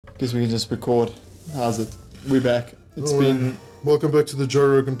Guess we can just record. How's it? We're back. It's been... Welcome back to the Joe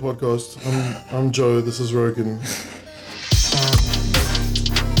Rogan podcast. I'm Joe. This is Rogan.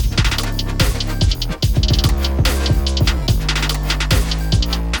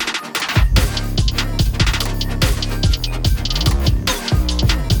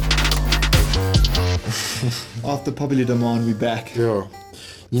 After popular demand, we're back. Yeah.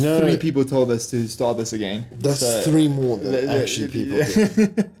 You know, 3 people told us to start this again. that's So- 3 more than actually people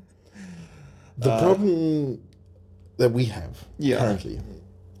did. The problem that we have Yeah. currently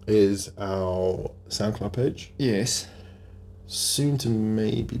is our SoundCloud page. Yes. Soon to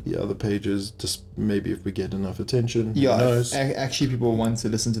maybe the other pages, just maybe if we get enough attention. Yeah. Who knows? Actually, people want to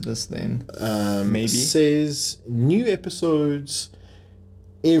listen to this then. maybe. Says new episodes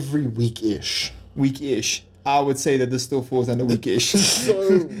every week-ish. Week-ish. I would say that this still falls under week-ish.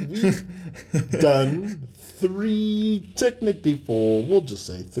 So we've done 3, technically 4, we'll just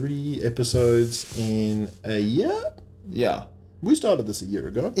say 3 episodes in a year. Yeah. We started this a year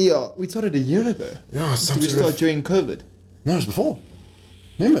ago. Yeah, we started a year ago. Yeah, Did we something. start during COVID? No, it was before.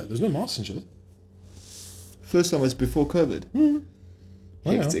 Remember, there's no masks and shit. First one was before COVID. Oh,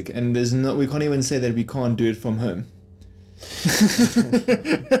 yeah. Hectic. And there's no, we can't even say that we can't do it from home.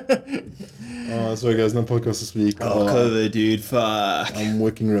 Sorry guys, no podcast this week. COVID, dude, fuck. I'm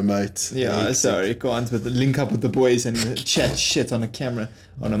working remote. Yeah, Hectic. sorry, can't with the link up with the boys and chat shit on a camera,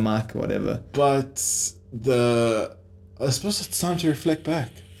 on a mic, or whatever. But I suppose it's time to reflect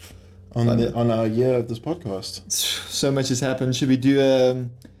back on our year of this podcast. So much has happened. Should we do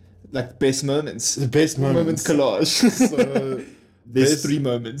like best moments? The best moments. collage. So, There's best- 3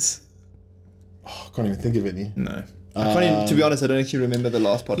 moments. I can't even think of any. No, I can't even, to be honest, I don't actually remember the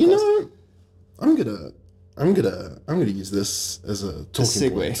last podcast. You know, I'm gonna use this as a talking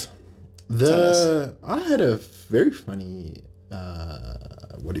segue. point. Tell I had a very funny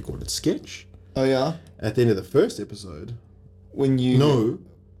what do you call it, sketch Oh yeah, at the end of the first episode. when you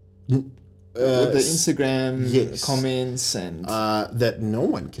With with the Instagram yes. comments and that no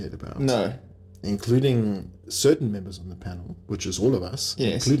one cared about. no, Including certain members on the panel, which is all of us,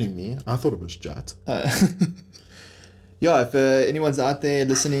 Yes. including me. I thought it was Jat. yeah, if anyone's out there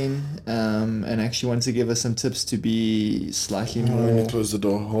listening and actually wants to give us some tips to be slightly Let me more close the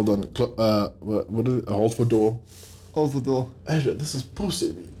door. Hold on. What is it? Hold for door. hold the door. Andrew, this is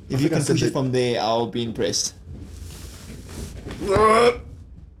pussy. If you can push it from there, I'll be impressed.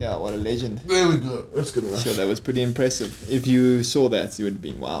 Yeah, what a legend. There we go. That's good enough. Sure, that was pretty impressive. If you saw that, you would have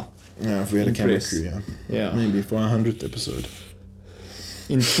been wow. Yeah, if we had a camera Impressed. crew, yeah. Yeah. Maybe for our 100th episode.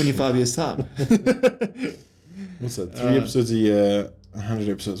 In 25 years' time. What's that? 3 episodes a year, 100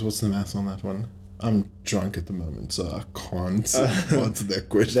 episodes. What's the math on that one? I'm drunk at the moment, so I can't answer that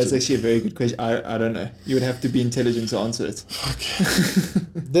question. That's actually a very good question. I don't know. You would have to be intelligent to answer it.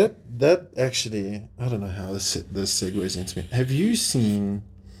 That actually, I don't know how this segues into me. Have you seen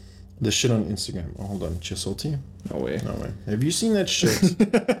the shit on Instagram? Oh, hold on, Chisalty? No way. No way. Have you seen that shit?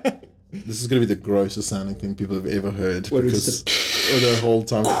 This is going to be the grossest sounding thing people have ever heard. What is because the whole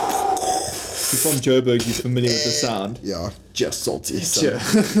time... You're from Joburg, you're familiar with the sound. Yeah, just salty. Sure.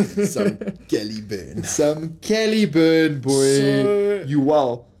 Some Kelly burn. Some Kelly Bird, boy. So- You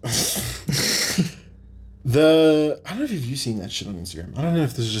wow. I don't know if you've seen that shit on Instagram. I don't know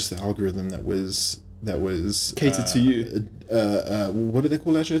if this is just the algorithm that was Catered to you. What do they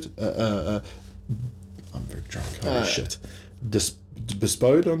call that shit? I'm very drunk. Holy shit.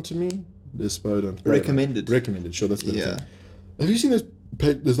 Bestowed onto me. Bestowed onto Recommended. Recommended. Sure, that's the Yeah. thing. Have you seen those?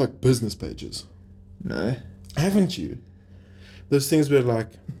 There's like business pages. No. Haven't you? Those things where like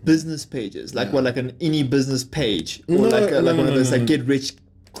Business pages. Like Yeah. what, like any business page? Or No, like no, one no, of those no, like no. get rich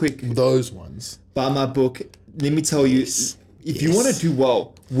quick, those ones. buy my book. Let me tell you, Yes. if you Yes. want to do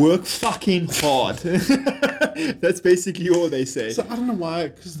well, work fucking hard. That's basically all they say. So I don't know why,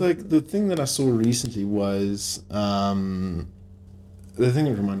 because like the thing that I saw recently was the thing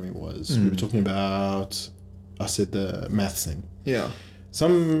that reminded me was we were talking about. I said the maths thing. Yeah.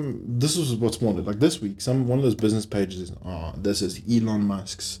 This was what's wanted. Like this week, one of those business pages. This is Elon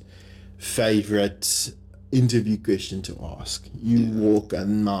Musk's favorite interview question to ask. You walk a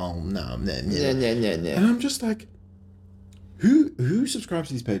no. And I'm just like, who subscribes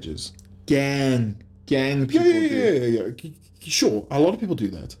to these pages? Gang people do. Yeah. Sure, a lot of people do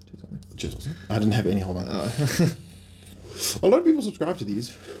that. Cheers. I didn't have any. Hold on. A lot of people subscribe to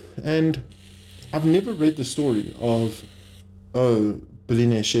these, and I've never read the story of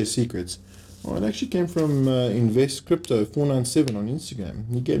billionaire share secrets. It actually came from Invest Crypto 497 on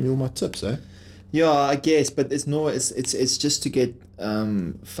Instagram. He gave me all my tips, eh? Yeah, I guess, but it's just to get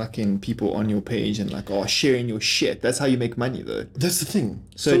fucking people on your page and like sharing your shit. That's how you make money though. That's the thing.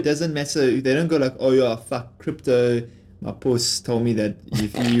 So it doesn't matter. They don't go like, oh yeah, fuck crypto. My boss told me that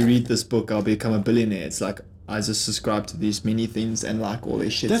if you read this book, I'll become a billionaire. It's like I just subscribe to these many things and like all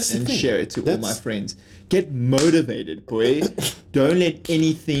this shit That's the and thing. share it to all my That's- friends. Get motivated, boy. Don't let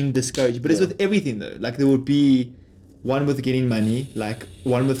anything discourage you. But it's with everything though. Like there would be one with getting money, like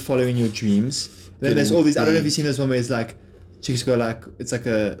one with following your dreams. Then there's all these. I don't know if you've seen this one where it's like chicks go like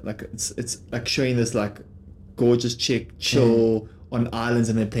it's like showing this like gorgeous chick chill on islands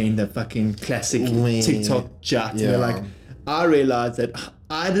and they're playing the fucking classic Mm. TikTok jat. And Yeah. they're like, I realized that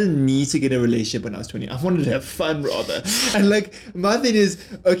I didn't need to get a relationship when I was 20. I wanted to have fun rather. And like my thing is,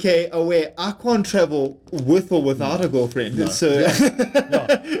 okay, aware, I can't travel with or without a girlfriend. No. So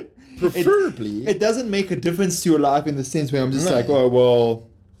Yeah. Preferably. it doesn't make a difference to your life in the sense where I'm just No. like, oh well,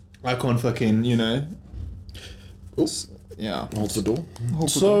 I can't fucking, Oops. yeah. Hold the door. Hold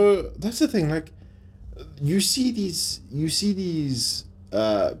the So that's the thing. Like, you see these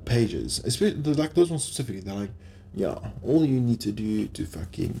pages, especially like those ones specifically. They're like, yeah, all you need to do to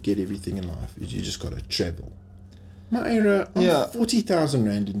fucking get everything in life is you just gotta travel. My era, I'm Yeah. 40,000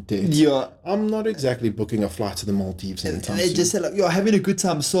 rand in debt. Yeah. I'm not exactly booking a flight to the Maldives anytime They soon. just said like, yo, having a good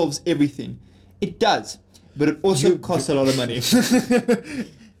time solves everything. It does, but it also costs a lot of money.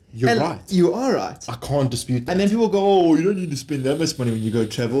 You're And right. You are right. I can't dispute that. And then people go, oh, you don't need to spend that much money when you go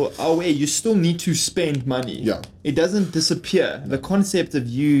travel. Oh, wait, you still need to spend money. Yeah. It doesn't disappear. The concept of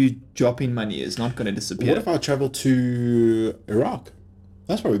you dropping money is not going to disappear. What if I travel to Iraq?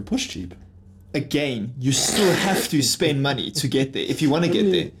 That's probably push cheap. Again, you still have to spend money to get there if you want to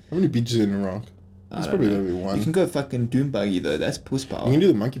get there. How many beaches in Iraq? That's probably gonna be one. You can go fucking doom buggy though. That's puss power. You can do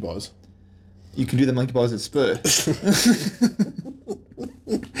the monkey bars. You can do the monkey bars at Spur.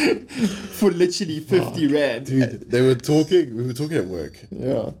 For literally 50 rand. Dude, we were talking at work.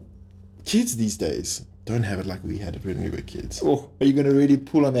 Yeah. Kids these days don't have it like we had it when we were kids. Oh, are you going to really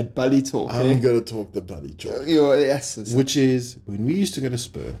pull on that bully talk? I'm gonna talk the bloody joke. Yes. Which is, when we used to go to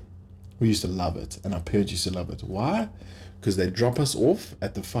Spur, we used to love it. And our parents used to love it. Why? Because they drop us off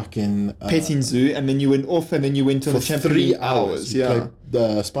at the fucking... Petting zoo, and then you went off, and then you went on for the trampoline 3 hours. You Yeah. play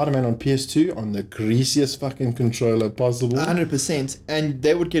the Spider-Man on PS2 on the greasiest fucking controller possible. 100%. And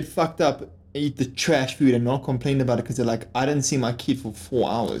they would get fucked up, eat the trash food, and not complain about it because they're like, I didn't see my kid for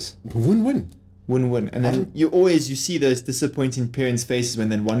 4 hours. Win-win. Win-win. And then you see those disappointing parents' faces when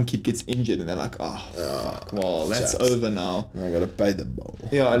then one kid gets injured and they're like, oh, fuck, well, that's shucks. over now. I gotta pay the bill.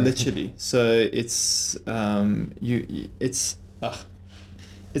 Yeah, literally. So it's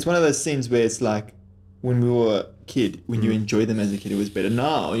it's one of those things where it's like when we were a kid, when you enjoyed them as a kid, it was better.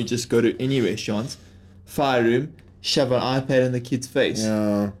 Now you just go to any restaurant, fire room, shove an iPad in the kid's face.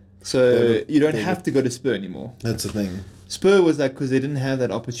 Yeah, So you don't have to go to Spur anymore. that's the thing. Spur was like because they didn't have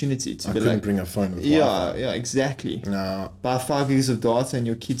that opportunity to I be couldn't like, bring a phone with yeah, Wi-Fi. yeah, exactly. No. Buy 5 gigs of data and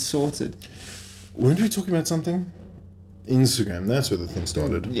your kid's sorted. Weren't we talking about something? Instagram, that's where the thing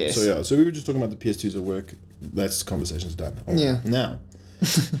started. Yes. So we were just talking about the PS2s at work. That's conversation's done. Oh, Yeah. Now,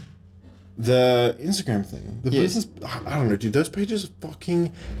 the Instagram thing, the Yes. business, I don't know, dude, those pages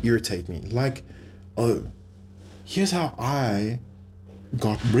fucking irritate me. Like, oh, here's how I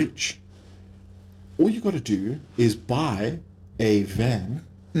got rich. All you gotta do is buy a van,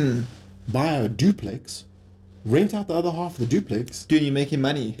 buy a duplex, rent out the other half of the duplex, Dude, you're making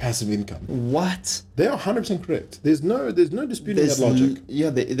money. passive income. What? They are 100% correct. There's no disputing that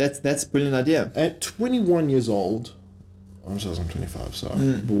logic. That's a brilliant idea. At 21 years old, I'm sorry, I'm 25, so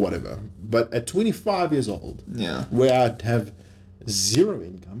whatever. But at 25 years old, Yeah. where I'd have zero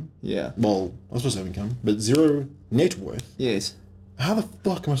income, Yeah. well, I was supposed to have income, but zero net worth, Yes. how the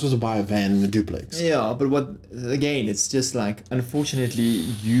fuck am I supposed to buy a van and a duplex? Yeah, but again, it's just like, unfortunately,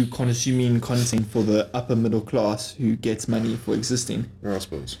 you consuming content for the upper middle class who gets money for existing. I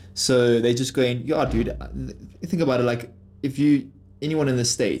suppose. So they just going, yeah, dude, think about it. Like, anyone in the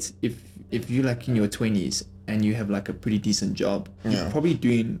States, if you're like in your 20s and you have like a pretty decent job, Yeah. you're probably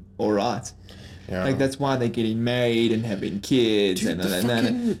doing all right. Yeah. Like that's why they're getting married and having kids Dude,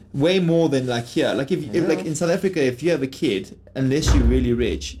 and way more than like here. Like if like in South Africa, if you have a kid, unless you're really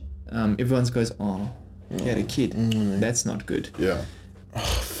rich, everyone goes, oh, you had a kid. That's not good. Yeah. Oh,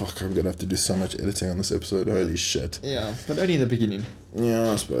 fuck, I'm gonna have to do so much editing on this episode. Holy shit. Yeah, but only in the beginning.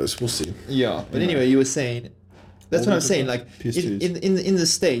 Yeah, I suppose. We'll see. Yeah, but anyway, you were saying. That's what I'm saying. Like PS2s. in the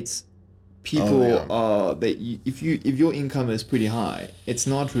States, people yeah. are if your income is pretty high, it's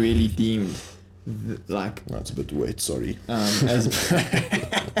not really deemed like That's a bit wet, sorry. as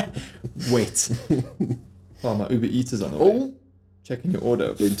wait. Oh, my Uber Eats is on the way. Oh, checking your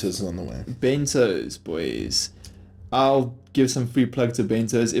order. Bento's on the way. Bento's, boys. I'll give some free plug to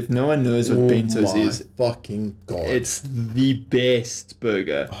Bento's. If no one knows what Bento's is, fucking god. it's the best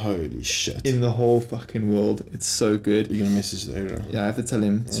burger Holy shit. in the whole fucking world. It's so good. You're gonna message later. Yeah, I have to tell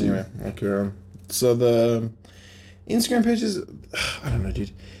him to. Anyway, okay. So the Instagram pages, I don't know,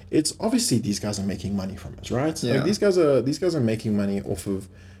 dude. It's obviously these guys are making money from it, right? Yeah. Like these guys are making money off of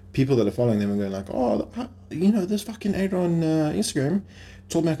people that are following them and going like, oh, this fucking ad on Instagram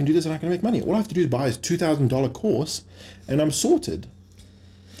told me I can do this and I can make money. All I have to do is buy his $2,000 course, and I'm sorted.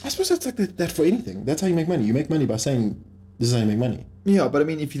 I suppose that's like that for anything. That's how you make money. You make money by saying this is how you make money. Yeah, but I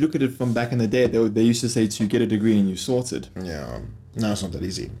mean, if you look at it from back in the day, they used to say to get a degree and you sorted. Yeah. No, it's not that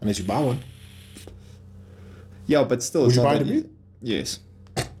easy unless you buy one. Yeah, but still, Would it's you not buy a that degree? Yes,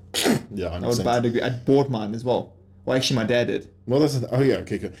 Yeah, I would buy a degree. I bought mine as well. Well, actually, my dad did. Well, that's oh yeah,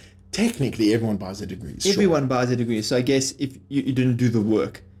 okay, good. Technically, everyone buys a degree. Sure. Everyone buys a degree, so I guess if you didn't do the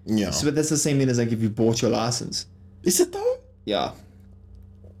work. Yeah. So, but that's the same thing as like if you bought your license. Is it though? Yeah.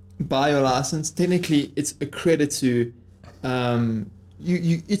 Buy your license. Technically, it's a credit to,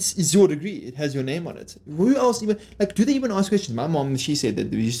 it's your degree. It has your name on it. Who else even like? Do they even ask questions? My mom, she said that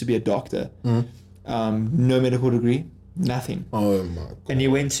there used to be a doctor, no medical degree, nothing, Oh my god. and he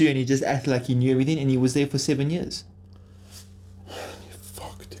went to and he just acted like he knew everything, and he was there for 7 years.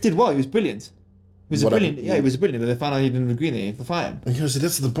 Fuck, dude. Did well. He was brilliant. He was What brilliant. happened? Yeah, he was brilliant. But they found out he didn't agree. They had to fire him. Because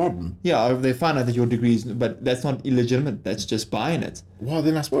that's the problem. Yeah, they found out that your degree is, but that's not illegitimate. That's just buying it. Well,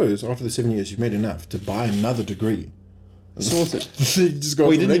 then I suppose after the 7 years, you've made enough to buy another degree. Sorted. You just go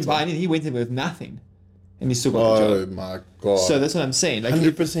Well, he to the didn't even next buy one. anything. He went in with nothing, and he still got the Oh job. my god. So that's what I'm saying. Like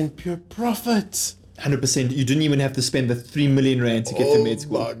 100% pure profit. 100%. You didn't even have to spend the 3 million rand to get to med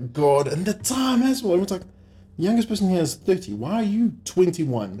school. Oh my god. And the time as well. It's like, youngest person here is 30. Why are you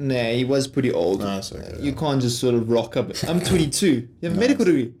 21? Nah, he was pretty old. Nah, it's okay. You can't just sort of rock up. I'm 22. You have a medical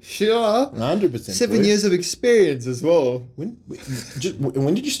degree. Sure. 100%. 7 boy. years of experience as well. When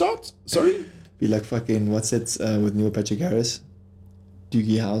did you start? Sorry? Be like fucking, what's that with Neil Patrick Harris?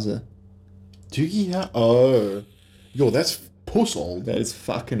 Doogie Howser. Oh. Yo, that's puss old. That is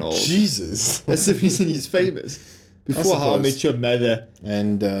fucking old. Jesus. That's the reason he's famous. Before How I suppose. Met Your Mother.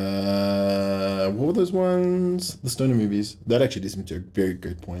 And what were those ones? The Stoner movies. That actually leads me to a very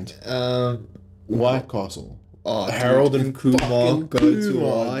good point. White Castle. Oh, Harold dude, and Kumar fucking go to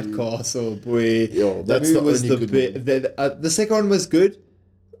Kumar, White dude. Castle, boy. Yo, That that's movie the was only good one. the second one was good.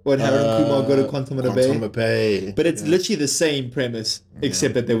 When Harold and Kumar go to Quantum Bay. Bay. But it's literally the same premise,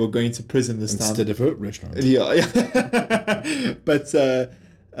 except that they were going to prison this time. Instead of a restaurant. Yeah, yeah. But the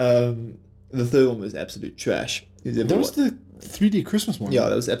third one was absolute trash. That was the 3D Christmas one. Yeah,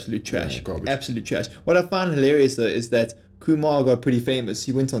 that was absolute trash. Yeah, garbage. Absolute trash. What I found hilarious though is that Kumar got pretty famous.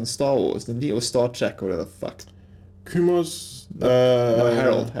 He went on Star Wars, didn't he? Or Star Trek or whatever the fuck. Kumar's... No,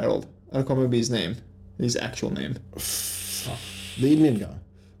 Harold. I can't remember his name. His actual name. The Indian guy.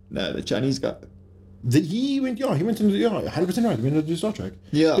 No, the Chinese guy. He went into 100% right. He went into Star Trek.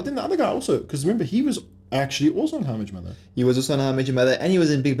 Yeah. But then the other guy also, because remember, he was actually also on How I Met Your Mother. He was also on How I Met Your Mother, and he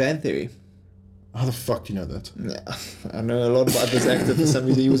was in Big Bang Theory. How the fuck do you know that? Yeah, I know a lot about this actor for some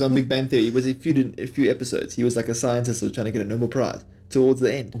reason. He was on Big Bang Theory. He was a few episodes. He was like a scientist who was trying to get a Nobel Prize towards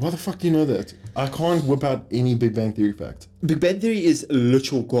the end. Why the fuck do you know that? I can't whip out any Big Bang Theory fact. Big Bang Theory is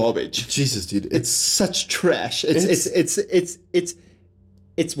literal garbage. Jesus, dude. It's such trash.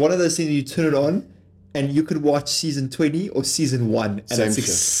 It's one of those things you turn it on, and you could watch season 20 or season 1, and Same it's the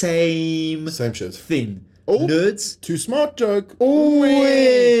shit. same Same shit. thing. Oh. Nerds. Too smart joke. Oh,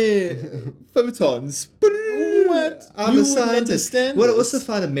 yeah. Photons. What? I'm You a wouldn't scientist. understand What I this. also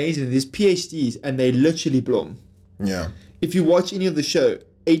find amazing is PhDs, and they literally bloom. Yeah. If you watch any of the show,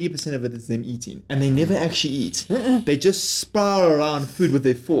 80% of it is them eating, and they never actually eat. They just spiral around food with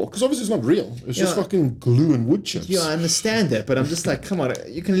their fork. Because obviously it's not real. It's just Yeah. fucking glue and wood chips. Yeah, I understand that, but I'm just like, come on,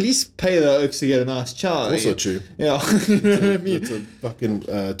 you can at least pay the oaks to get a nice child. Also true. Yeah, you know what I mean? It's a fucking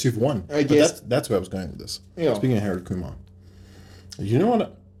 2 for 1. I But guess. that's where I was going with this. Yeah. Speaking of Harold Kumar. You know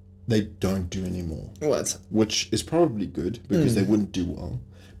what they don't do anymore? What? Which is probably good because they wouldn't do well.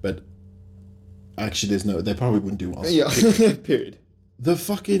 But actually they probably wouldn't do well. Yeah, period. The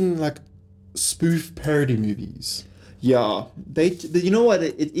fucking like spoof parody movies. Yeah, you know what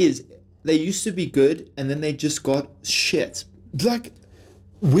it is? They used to be good, and then they just got shit. Like,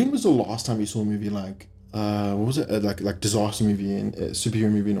 when was the last time you saw a movie like what was it like disaster movie and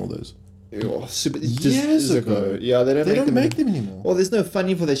superhero movie and all those? Oh, Years ago. Yeah, they don't make them anymore. Well, there's no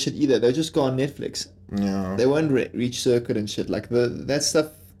funding for that shit either. They just go on Netflix. Yeah. They won't reach circuit and shit. Like that stuff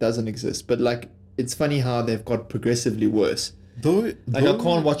doesn't exist. But like, it's funny how they've got progressively worse. Though Like I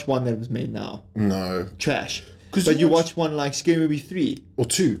can't watch one that was made now. No. Trash. But you watch one like Scary Movie 3 or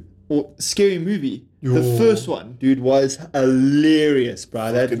 2. or Scary Movie. The Yo. first one, dude, was hilarious,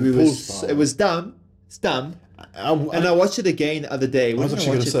 bro. That Fucking movie was, pulse, bro. it was dumb. It's dumb. And I watched it again the other day. I was actually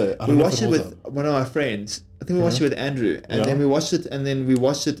going to say, I don't we know if watched it it holds with one of my friends. I think we watched it with Andrew, and then we watched it, and then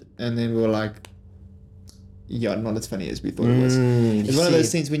we were like, yeah, not as funny as we thought it was. It's one of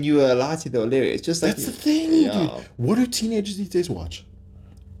those things when you were allowed to, they're hilarious. Just like That's the thing, yeah, dude. What do teenagers these days watch?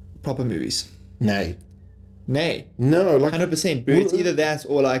 proper movies. Nay. No, like 100%. Bro. It's either that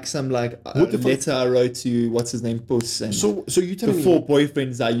or like some like What the fuck- letter I wrote to what's his name, Puss, and So you tell the me 4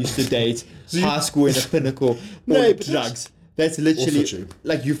 boyfriends I used to date, high school in the pinnacle, No, all but drugs. That's literally Also true.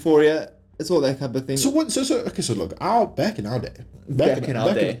 like Euphoria. It's all that type of thing. So what? So okay. So look, back in our day, Back in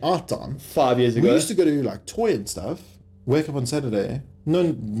our time, 5 years we ago. used to go to like toy and stuff. Wake up on Saturday,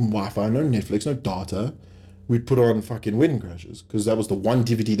 no Wi-Fi, no Netflix, no data. We'd put on fucking Wedding Crashers because that was the one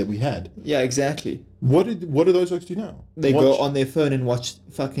DVD that we had. Yeah, exactly. What do those folks do now? They go on their phone and watch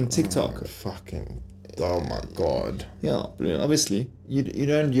fucking TikTok. Oh my god. Yeah, obviously you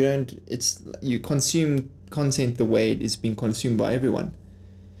don't. It's you consume content the way it is being consumed by everyone.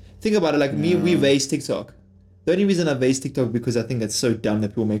 Think about it. Like me, we raise TikTok. The only reason I raise TikTok because I think it's so dumb that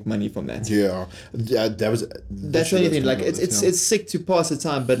people make money from that. Yeah, that was. That's the only thing. Like it's sick to pass the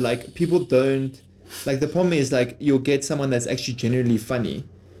time, but like people don't. Like the problem is like you'll get someone that's actually genuinely funny,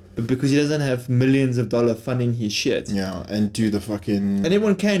 but because he doesn't have millions of dollars funding his shit. Yeah, and do the fucking. And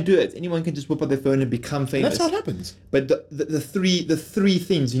anyone can do it. Anyone can just whip out their phone and become famous. That's how it happens. But the three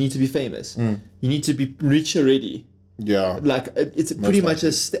things you need to be famous. You need to be rich already. Yeah. Like it's pretty much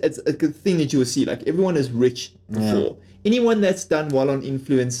it's a good thing that you will see. Like everyone is rich before. Anyone that's done well on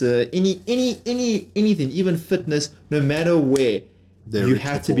influencer, anything, even fitness, no matter where, you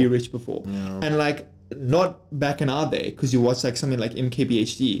have to be rich before. Yeah. And like not back in our day, because you watch like something like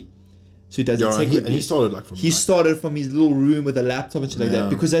MKBHD. So he does it technically. And he started like from. He started from his little room with a laptop and shit like Yeah. that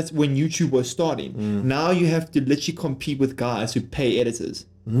because that's when YouTube was starting. Now you have to literally compete with guys who pay editors.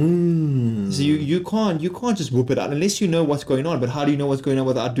 So you can't just whoop it out unless you know what's going on. But how do you know what's going on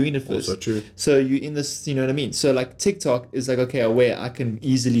without doing it first? Also true. So you in this, you know what I mean? So like TikTok is like, okay, where I can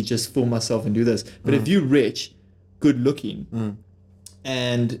easily just film myself and do this. But if you're rich, good looking,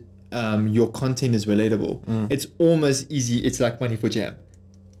 and your content is relatable, it's almost easy. It's like money for jam.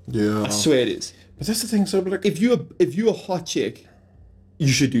 Yeah. I swear it is. But that's the thing. So like, If you're a hot chick, you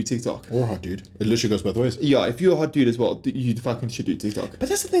should do TikTok. or hot dude, it literally goes both ways. Yeah, if you're a hot dude as well, you fucking should do TikTok. But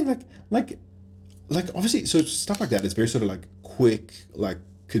that's the thing. Like obviously, so stuff like that is very sort of like quick, like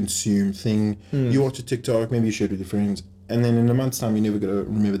consume thing. You watch a TikTok, maybe you share it with your friends, and then in a month's time, you're never gonna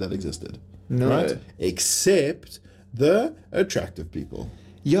remember that existed. No. Right? Except the attractive people,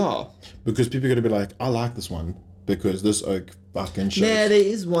 Yeah. because people are gonna be like, I like this one because this oak fucking shows. Yeah, there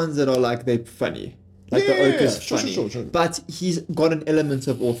is ones that are like they're funny. Like the oak is funny. Sure. But he's got an element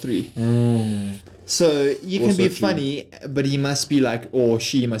of all three. So you can Also be true. funny, but he must be like, or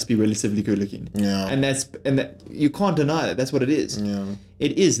she must be relatively good looking. Yeah. And that you can't deny that. That's what it is. Yeah.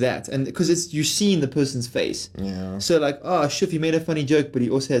 It is that, and because it's you see in the person's face. Yeah. So like, oh, Shif, he made a funny joke, but he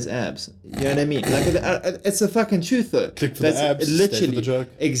also has abs. You know what I mean? Like, it's the fucking truth, though. Click for the abs, stay for the joke.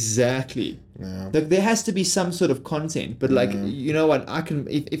 Exactly. Yeah. Like, there has to be some sort of content, but like, you know what? I can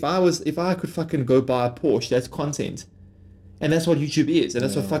if I could fucking go buy a Porsche, that's content. And that's what YouTube is, and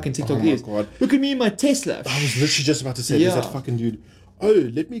that's what fucking TikTok Oh my is. God. Look at me in my Tesla. I was literally just about to say, there's Yeah. that fucking dude. Oh,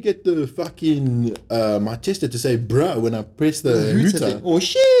 let me get the fucking my Tesla to say bro when I press the router. Oh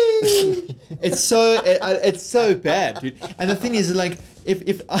shit! it's so bad, dude. And the thing is, like,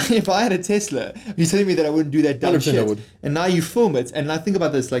 if I had a Tesla, you're telling me that I wouldn't do that dumb 100% I shit. would. And now you film it, and now think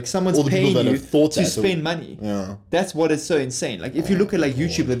about this: like someone's All the people paying that you have thought to that, spend money. Yeah. That's what is so insane. Like if you look at like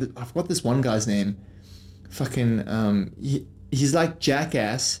YouTube, like, I've got this one guy's name, fucking he's like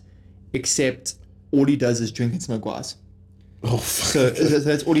Jackass, except all he does is drink and smoke guas. Oh, So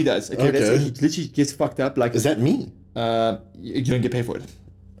that's all he does. Okay, Okay. he literally gets fucked up. Like, is that me? you don't get paid for it.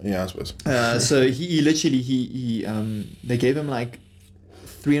 Yeah, I suppose. So he literally they gave him like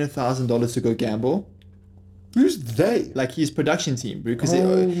 $300,000 to go gamble, Who's they? like his production team, because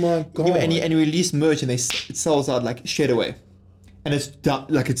Oh my God. and he released merch and it sells out like straight away, and it's dumb,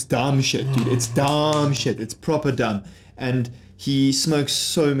 like it's dumb shit, dude. It's dumb shit. It's proper dumb. And he smokes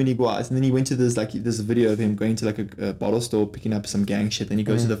so many guas, and then he went to this video of him going to like a bottle store picking up some gang shit. Then he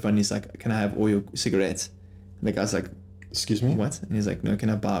goes to the front and he's like, "Can I have all your cigarettes?" And the guy's like, Excuse me? "What?" And he's like, "No, can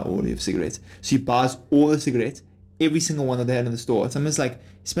I buy all your cigarettes?" So he buys all the cigarettes, every single one that they had in the store. It's almost like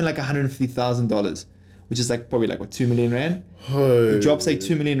he spent like $150,000, which is like probably like what, 2 million rand. Oh. He drops like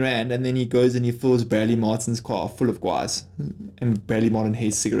 2 million rand, and then he goes and he fills Bradley Martin's car full of guas, and Bradley Martin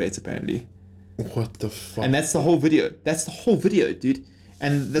hates cigarettes apparently. What the fuck? And that's the whole video. That's the whole video, dude.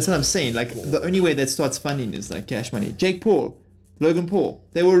 And that's what I'm saying. Like, the only way that starts funding is like cash money. Jake Paul, Logan Paul,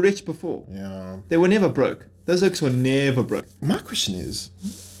 they were rich before. Yeah. They were never broke. Those oaks were never broke. My question is,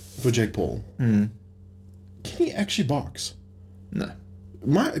 for Jake Paul, can he actually box? No.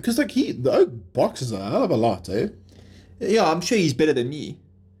 Because like the oak boxes a hell of a lot, eh? Yeah, I'm sure he's better than me.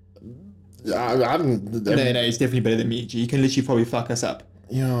 I don't. No, he's definitely better than me. G. He can literally probably fuck us up.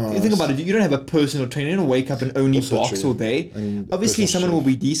 Yeah. You think about it, you don't have a personal trainer. You don't wake up and only Also box true. all day. And Obviously, personal someone chef.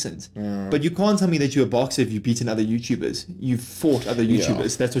 will be decent. Yeah. But you can't tell me that you're a boxer if you've beaten other YouTubers. You've fought other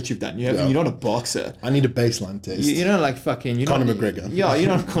YouTubers. That's what you've done. You're not a boxer. I need a baseline test. You're not like fucking... You're Conor not, McGregor. Yeah, you're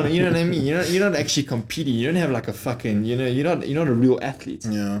not Conor... You know what I mean? You're not actually competing. You don't have like a fucking... You're not a real athlete.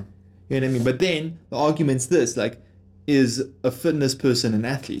 Yeah. You know what I mean? But then, the argument's this, like, is a fitness person an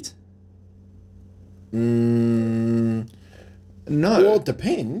athlete? No. Well, it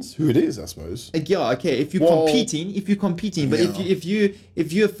depends who it is, I suppose. Like, yeah, okay. If you're competing, but Yeah.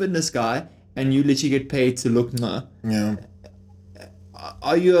 if you're a fitness guy and you literally get paid to look nah, Yeah.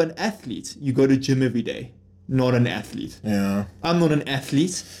 are you an athlete? You go to gym every day. Not an athlete. Yeah. I'm not an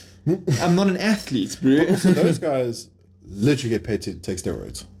athlete. I'm not an athlete, bro. So those guys literally get paid to take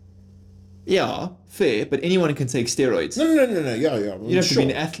steroids. Yeah, fair, but anyone can take steroids. No. Yeah. You don't have to be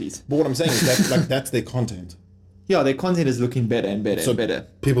an athlete. But what I'm saying is that like that's their content. Yeah, their content is looking better and better So and better.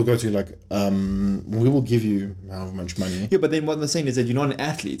 people go to like, we will give you however much money. Yeah, but then what I'm saying is that you're not an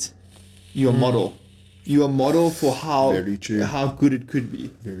athlete. You're a model. You're a model for Very true. how good it could be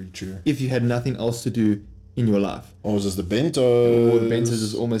Very true. if you had nothing else to do in your life. Or is this the Bentos? Oh, Bentos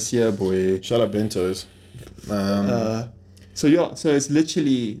is almost here, boy. Shout out Bentos. So it's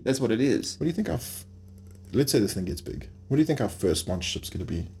literally, that's what it is. What do you think let's say this thing gets big. What do you think our first sponsorship's going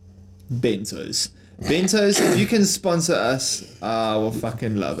to be? Bentos, if you can sponsor us, we'll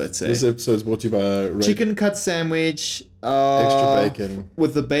fucking love it. Eh? This episode's brought to you by Chicken cut sandwich. Extra bacon.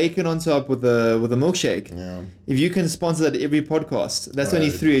 With the bacon on top with the milkshake. Yeah. If you can sponsor that every podcast, that's only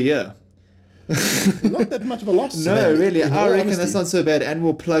Right. 3 a year. Not that much of a loss. No, man. really, In I all reckon honesty. that's not so bad, and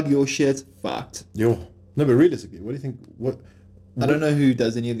we'll plug your shit. Fucked. Yo. No, but realistically, what do you think? I don't know who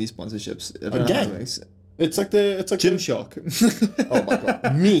does any of these sponsorships. I don't know how Again. it works. It's like the Gymshark. Oh my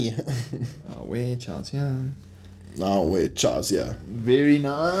god. Me. Oh, wait, chance, yeah. No, wait, Charles, yeah. Very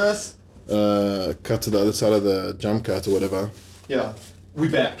nice. Cut to the other side of the jump cut or whatever. Yeah, we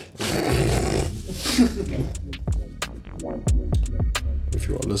back. If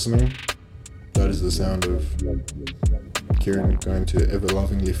you are listening, that is the sound of Kieran going to ever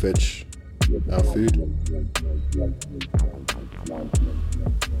lovingly fetch our food.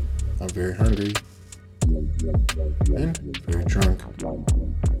 I'm very hungry and very drunk.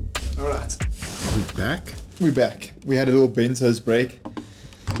 All right. Are we back? We're back. We had a little Bentos break.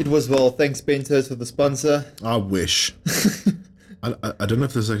 It was well. Thanks, Bentos, for the sponsor. I wish. I don't know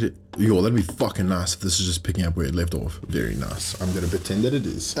if this is actually... Yo, that'd be fucking nice if this is just picking up where it left off. Very nice. I'm going to pretend that it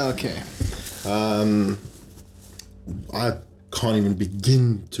is. Okay. I can't even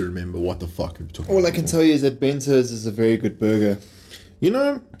begin to remember what the fuck we're talking All about. I can tell you is that Bentos is a very good burger. You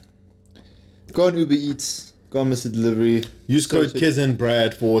know, Go on Uber Eats. Go on Mr. Delivery. use code So- Kiz and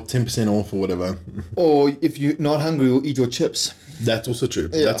Brad for 10% off or whatever. Or if you're not hungry, you'll eat your chips. That's also true.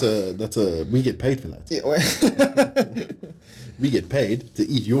 Yeah. That's a we get paid for that. Yeah, well, We get paid to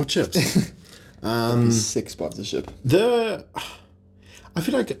eat your chips. sick sponsorship. I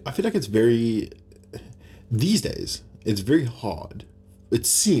feel like it's very these days it's very hard. It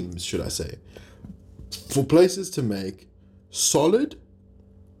seems, should I say, for places to make solid,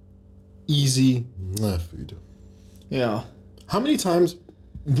 easy food. Yeah. How many times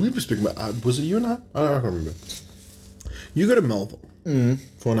we were speaking about? Was it you and I? I don't remember. You go to Melville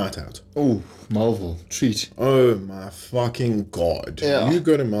for a night out. Oh, Marvel treat. Oh my fucking god! Yeah. You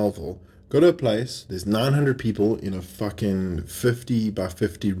go to Melville, go to a place. There's 900 people in a fucking 50 by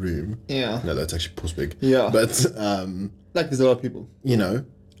 50 room. Yeah. No, that's actually puss big. Yeah. But Like there's a lot of people. you know,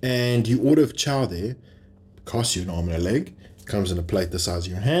 and you order chow there, costs you an arm and a leg, comes in a plate the size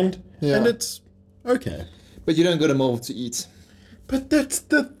of your hand, Yeah. and it's okay. But you don't go to Marvel to eat. But that's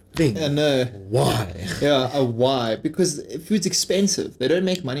the thing. Yeah, no. Why? Yeah, why? Because food's expensive. They don't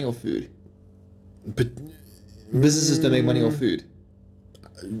make money off food. But Businesses don't make money off food.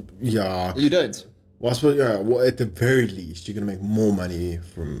 yeah, You don't. well, I suppose, yeah. Well, at the very least, you're gonna make more money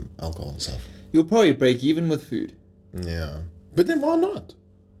from alcohol and stuff. You'll probably break even with food. Yeah, but then why not?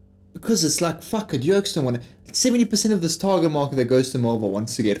 Because it's like, fuck it, Yokes don't want to... 70% of this target market that goes to Marvel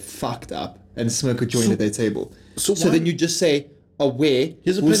wants to get fucked up and smoke a joint at their table. so So why- then you just say, where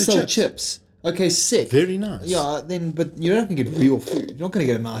Here's a we'll plate of sell chips." chips. Okay, sick. Very nice. Yeah, then, but you're not gonna get real food. You're not gonna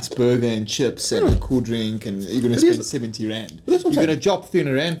get a nice burger and chips and a cool drink, and you're gonna But spend here's- 70 rand. But that's what I'm You're gonna saying. drop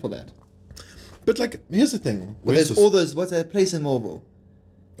 300 rand for that. But like, here's the thing. But there's all those. What's that place in Morville?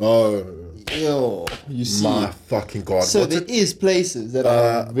 Oh Yo, you see. my fucking god! So What's there it? is places that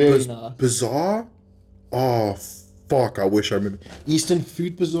are very nice. Bazaar. Oh fuck! I wish I remember. Eastern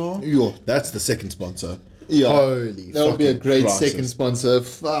Food Bazaar. Yo. That's the second sponsor. Yeah. Holy. That would be a fucking great Christ. second sponsor.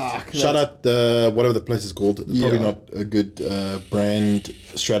 Fuck. Shout out the whatever the place is called. Yeah. Probably not a good brand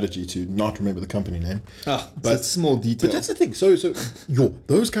strategy to not remember the company name. Ah, But- but small detail. But that's the thing. So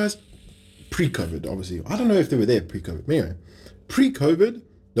those guys pre-COVID, obviously. I don't know if they were there pre-COVID. But anyway, pre-COVID,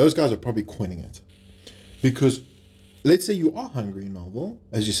 those guys are probably coining it. Because let's say you are hungry in Melville,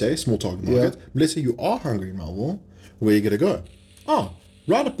 as you say, small target market. Yeah. Let's say you are hungry in Melville, where are you gonna go? Oh,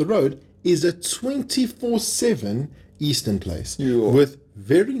 right up the road is a 24/7 Eastern place Yeah. with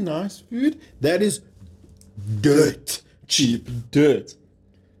very nice food that is dirt cheap. Dirt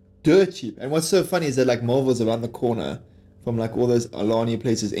cheap. And what's so funny is that like Marvel's around the corner from like all those Alani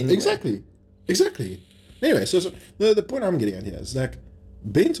places anyway. Exactly. Anyway, so the point I'm getting at here is like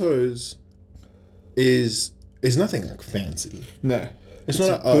bentos is nothing like fancy. No. It's It's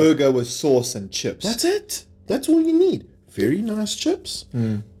not a burger with sauce and chips. That's it. That's all you need. Very nice chips.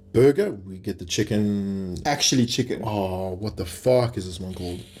 Burger. We get the chicken. actually chicken. Oh, what the fuck is this one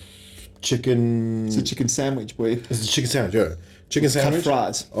called? Chicken. It's a chicken sandwich, boy. It's a chicken sandwich. Yeah. Chicken Cut sandwich.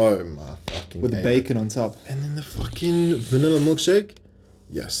 fries Oh my fucking. with A. bacon on top. And then the fucking vanilla milkshake.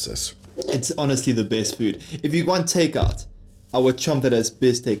 Yes, sis. It's honestly the best food. If you want takeout, I would chomp that as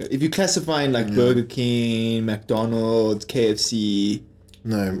best takeout. If you classify in like Burger King, McDonald's, KFC,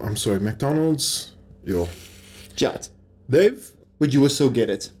 No, I'm sorry. McDonald's. Yo. Jat, They've. would you also get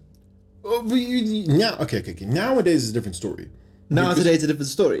it? Oh, but now, okay. Nowadays is a different story. Now Because- today it's a different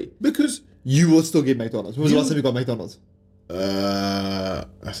story. Because You will still get McDonald's. When was the You- last time you got McDonald's?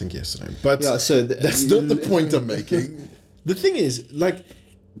 I think yesterday. But Yeah, so that's not the point I'm making. The thing is, like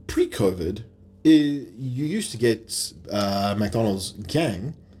pre-COVID, you used to get McDonald's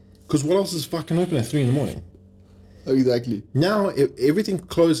gang because what else is fucking open at 3 a.m? Exactly. Now everything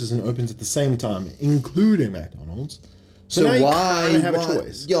closes and opens at the same time, including McDonald's. So now why you kinda have why- a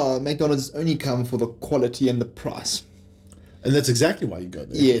choice? Yeah, McDonald's only come for the quality and the price. And that's exactly why you go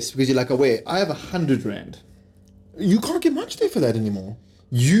there. Yes, because you're like, away. I have 100 rand. You can't get much there for that anymore.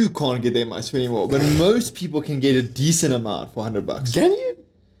 You can't get that much anymore, but most people can get a decent amount for $100. Can you?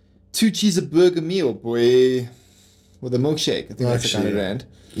 2 cheese a burger meal, boy, with a milkshake. I think that's like Actually, 100 rand.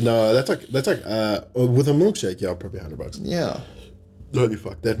 No, that's like with a milkshake, yeah, probably $100. Yeah, Holy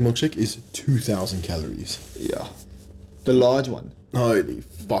fuck, that milkshake is 2,000 calories. yeah. The large one. Holy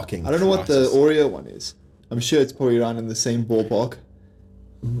fucking I don't know what the Christ. Oreo one is. I'm sure it's probably around in the same ballpark.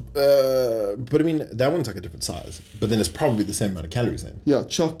 But I mean, that one's like a different size. But then it's probably the same amount of calories then. Yeah,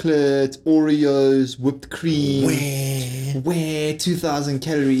 chocolate, Oreos, whipped cream. Where? Where 2,000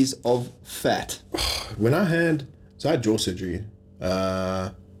 calories of fat. When I had jaw surgery,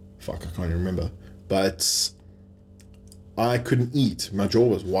 fuck, I can't even remember. But I couldn't eat. My jaw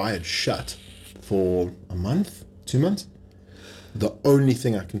was wired shut for a month, 2 months. The only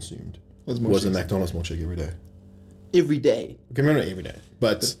thing I consumed was a milkshakes. McDonald's milkshake every day. Every day. Okay, maybe not every day,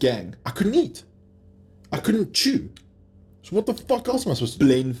 but Gang. I couldn't eat. I couldn't chew. So what the fuck else am I supposed to do?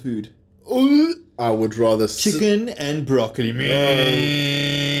 Plain food. I would rather Chicken and broccoli.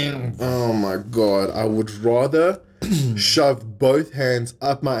 Oh my god, I would rather shove both hands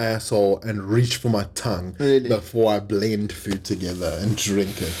up my asshole and reach for my tongue Really? before I blend food together and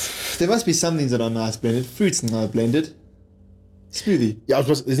drink it. There must be some things that are nice blended. Fruits not blended. Smoothie. Yeah,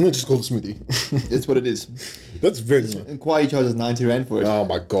 isn't it just called a smoothie? That's what it is. That's very nice. And Kwai charges 90 rand for it. Oh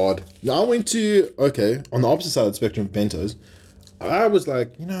my god. Now I went to, on the opposite side of the spectrum of bentos, I was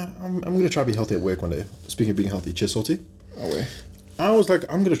like, I'm going to try to be healthy at work one day. Speaking of being healthy, cheers, Salty. Oh, wait. I was like,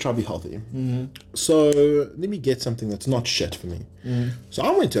 I'm going to try to be healthy. Mm-hmm. So let me get something that's not shit for me. Mm-hmm. So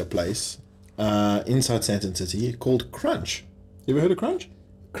I went to a place inside Santon City called Crunch. You ever heard of Crunch?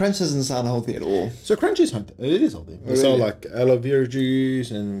 Crunch doesn't sound healthy at all. So Crunch is healthy. It is healthy. They sell like aloe vera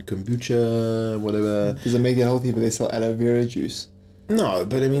juice and kombucha, whatever. Does it make it healthy, but they sell aloe vera juice? No,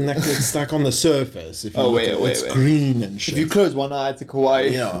 but I mean, like, it's like on the surface. If you Oh, look wait, at it, wait, it's wait. green and shit. If you close one eye, it's a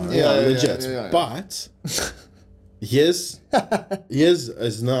kawaii. Yeah, legit. But here's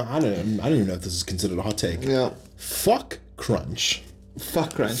is not. I don't even know if this is considered a hot take. Yeah. Fuck Crunch.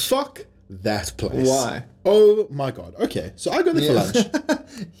 Fuck Crunch. Fuck that place. Why? Oh my god. Okay, so I go there for lunch.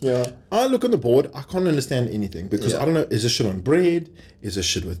 Yeah. I look on the board. I can't understand anything because Yeah. I don't know. Is this shit on bread? Is this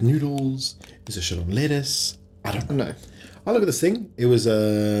shit with noodles? Is this shit on lettuce? I don't know. No. I look at this thing. It was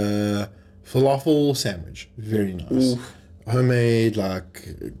a falafel sandwich, very nice. Oof. Homemade, like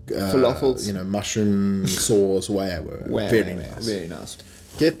Falafels. you know, mushroom sauce, whatever. Very nice. Very nice.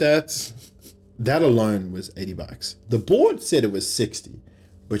 Get that. That alone was $80. The board said it was 60,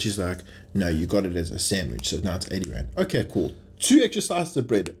 but she's like, no, you got it as a sandwich, so now it's 80 rand. Okay, cool. 2 extra slices of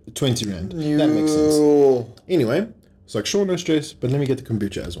bread, 20 rand. That makes sense. Oh. Anyway, it's like, sure, no stress, but let me get the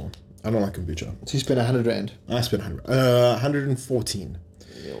kombucha as well. I don't like kombucha. So you spent 100 rand. I spent 114.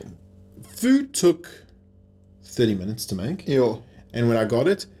 Food took 30 minutes to make. Yo. And when I got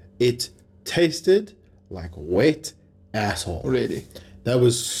it, it tasted like wet asshole. Really? That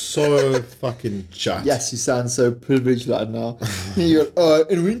was so fucking shut. Yes, you sound so privileged right now. You're,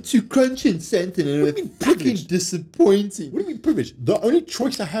 it went to Crunch and Santon and it was fucking disappointing. What do you mean privileged? The only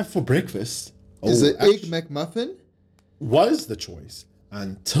choice I have for breakfast Is it Egg McMuffin? was the choice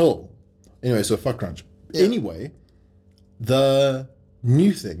until... Anyway, so fuck Crunch. Yeah. Anyway, the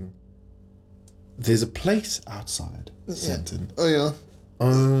new thing, there's a place outside Santon. Oh, yeah.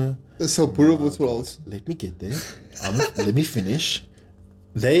 It's so brutal as well. Let me get there. Let me finish.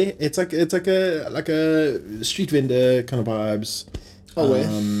 It's like a street vendor kind of vibes. Oh, yeah.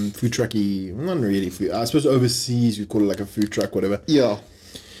 Food trucky, not really food. I suppose overseas you'd call it like a food truck, whatever. Yeah.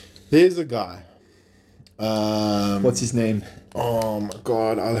 There's a guy. What's his name? Oh my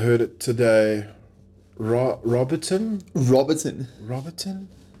god, I heard it today. Robertson. You're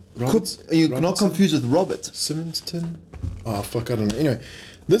not confused with Robert. Simmonston. Oh fuck, I don't know. Anyway,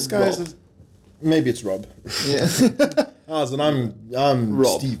 this guy is. Maybe it's Rob. Yeah. And I'm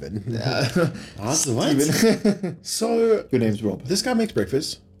Rob. Steven. Yeah. What? So Your name's Rob. this guy makes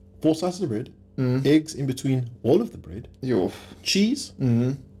breakfast. 4 slices of bread, eggs in between all of the bread, Yo. cheese,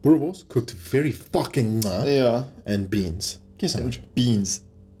 boerewors cooked very fucking nice, Yeah. and beans. Guess how much? Beans.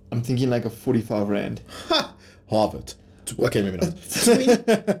 I'm thinking like a 45 rand. Ha! Harvard. Okay, maybe not.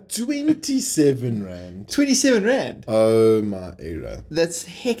 27 rand. 27 rand. Oh my era. That's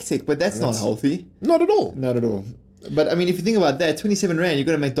hectic, but that's not healthy. Not at all. Not at all. But I mean, if you think about that, 27 rand, you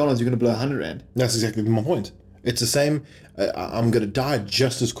go to McDonald's, you're going to blow 100 rand. That's exactly my point. It's the same. I'm going to die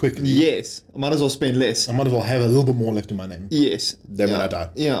just as quickly. Yes. I might as well spend less. I might as well have a little bit more left in my name. Yes. Then when I die.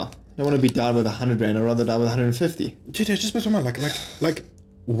 Yeah. I don't want to be died with 100 rand. I'd rather die with 150. Dude, it just makes my mind like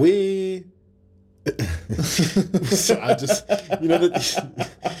where. So I just you know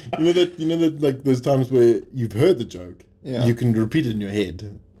that like those times where you've heard the joke, Yeah. you can repeat it in your head,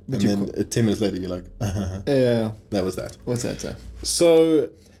 and then 10 minutes later you're like, Yeah. that was that. What's that, sir? So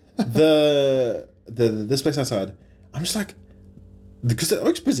this place outside, I'm just like, because the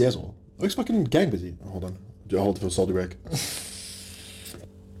Oak's busy as well. Oak's fucking gang busy. Hold on, do I hold it for a salty break?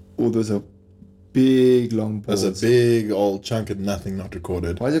 Oh, those are big long balls. There's a big old chunk of nothing not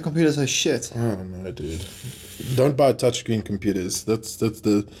recorded. Why is your computer so shit? I don't know, dude. Don't buy touchscreen computers. I think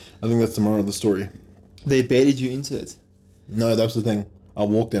that's the moral of the story. They baited you into it. No, that's the thing. I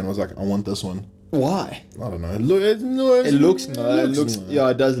walked in and was like, I want this one. Why? I don't know. It looks nice. It looks, yeah,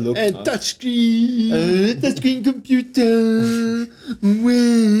 it does look and nice. touchscreen. Touchscreen computer.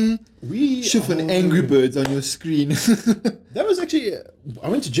 We Shove an Angry Birds on your screen. That was actually. I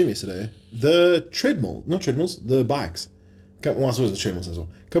went to gym yesterday. The treadmill, not treadmills, the bikes. Well, I suppose the treadmills as well.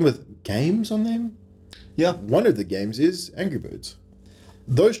 Come with games on them. Yeah. One of the games is Angry Birds.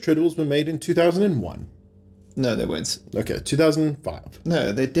 Those treadmills were made in 2001. No, they weren't. Okay, 2005.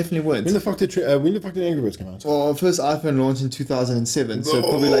 No, they definitely weren't. When the fuck did Angry Birds come out? Well, first iPhone launched in 2007, so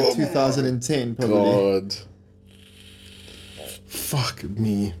probably like 2010, probably. God. Fuck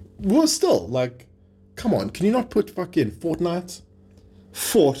me. Well, still, like, come on. Can you not put fucking Fortnite?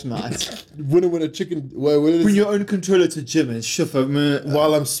 Fortnite. Winner, chicken. Bring your own controller to gym and shove a...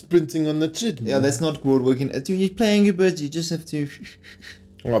 While I'm sprinting on the treadmill. Yeah, that's not good working. When you play Angry Birds, you just have to...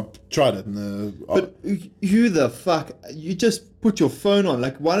 Well, I tried it. And, But who the fuck? You just put your phone on.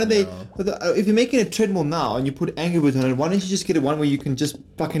 Like, why don't they... If you're making a treadmill now and you put Angry Birds on it, why don't you just get one where you can just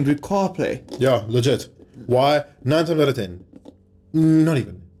fucking do CarPlay? yeah, legit. Why? 9 times out of 10. Not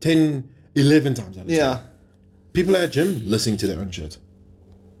even. 10, 11 times out of 10. Yeah. People at gym listening to their own shit.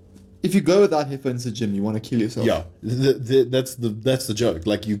 If you go without headphones to the gym, you want to kill yourself. Yeah, that's the joke.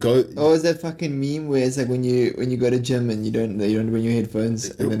 Like you go. Oh, is that fucking meme where it's like when you go to gym and you don't bring your headphones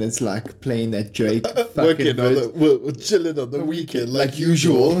and then it's like playing that Drake fucking we're chilling on the weekend like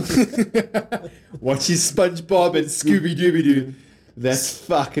usual. Watching SpongeBob and Scooby Dooby Doo. That's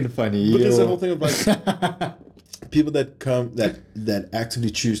fucking funny. But there's that whole thing of like people that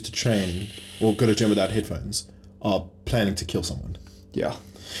actively choose to train or go to gym without headphones are planning to kill someone. Yeah.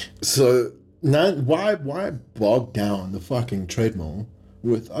 So now, why bog down the fucking treadmill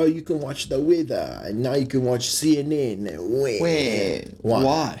with you can watch the weather and now you can watch CNN? Wait. Why?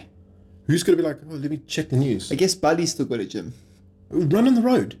 Why? Who's gonna be like, oh, let me check the news? I guess Bali's still got a gym. Run on the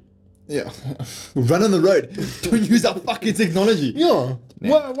road. Yeah. Run on the road. Don't use that fucking technology. Yeah.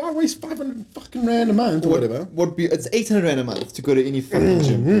 Why waste 500 fucking rand a month or whatever? It's 800 rand a month to go to any fucking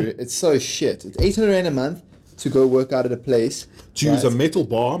gym, bro. It's so shit. It's 800 rand a month to go work out at a place. To use a metal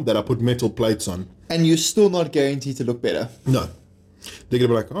bar that I put metal plates on. And you're still not guaranteed to look better. No. They're gonna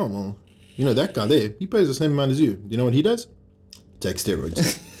be like, oh well, you know that guy there, he pays the same amount as you. You know what he does? Take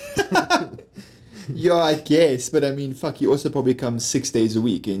steroids. Yeah, I guess, but I mean, fuck, you also probably come 6 days a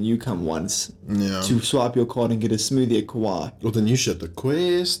week and you come once to swipe your card and get a smoothie at Kauai. Or the new shit, the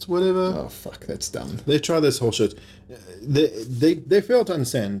Quest, whatever. Oh, fuck, that's dumb. They try this whole shit. They fail to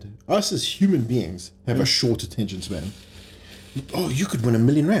understand. Us as human beings have a short attention span. Oh, you could win R1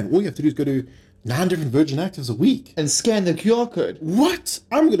 million. All you have to do is go to 9 different Virgin Actives a week. And scan the QR code. What?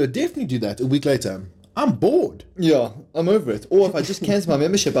 I'm going to definitely do that a week later. I'm bored. Yeah, I'm over it. Or if I just cancel my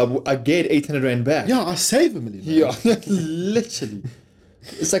membership, I get 800 rand back. Yeah, I save R1 million. Yeah, literally.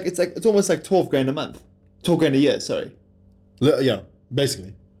 It's almost like 12 grand a month. 12 grand a year, sorry. Yeah,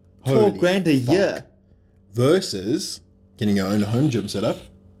 basically. 12 grand a year. Versus getting your own home gym set up.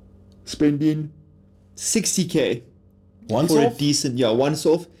 Spending 60k Once for off. a decent, once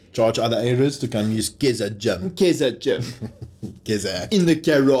off. Charge other areas to come use Geza Gym. Geza Gym. Geza. In the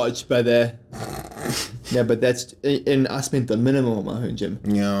garage, brother. Yeah, but and I spent the minimum on my home gym.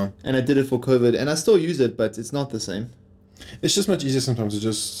 Yeah. And I did it for COVID, and I still use it, but it's not the same. It's just much easier sometimes to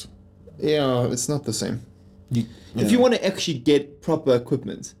just... Yeah, it's not the same. Yeah. If you want to actually get proper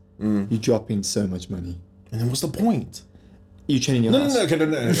equipment, you drop in so much money. And then what's the point? You training your house. No.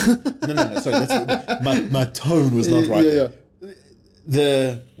 Sorry, that's, my tone was not right. Yeah.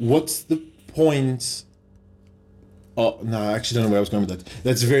 What's the point? Oh no, I actually don't know where I was going with that.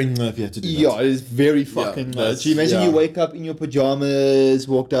 That's very if you have to do that. Yeah, it is very fucking much. You imagine you wake up in your pajamas,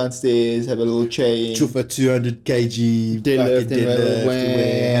 walk downstairs, have a little change, chufa 200 kg, deadlift,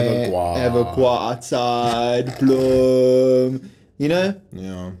 have a quad outside, bloom. You know?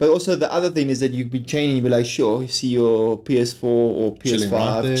 Yeah. But also the other thing is that you'd be training, you'd be like, sure, you see your PS4 or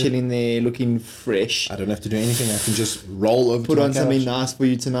PS5 chilling there, looking fresh. I don't have to do anything. I can just roll over. Put on something nice for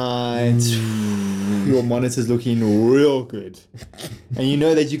you tonight. Your monitor's looking real good. And you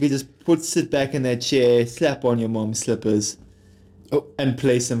know that you could just sit back in that chair, slap on your mom's slippers, and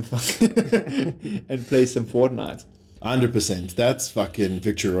play some Fortnite. 100%. That's fucking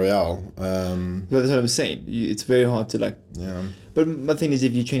Victory Royale. That's what I'm saying. It's very hard to like. Yeah. But my thing is,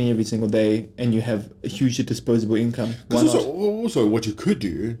 if you're training every single day and you have a huge disposable income, why not? Also, what you could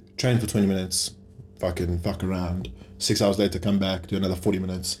do, train for 20 minutes, fucking fuck around. 6 hours later, come back, do another 40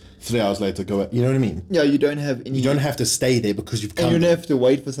 minutes. 3 hours later, go. You know what I mean? Yeah, you don't have any. You don't have to stay there because you've come. And you don't have to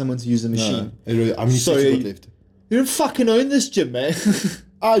wait for someone to use the machine. No. How many steps you got left? You don't fucking own this gym, man.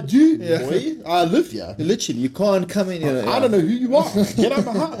 I do, boy. I live here. Literally, you can't come in here. I don't know who you are. Get out of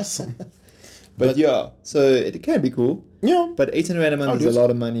my house. But yeah, so it can be cool. Yeah. But 800 rand a month is a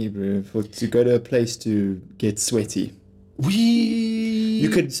lot of money, bro, to go to a place to get sweaty. You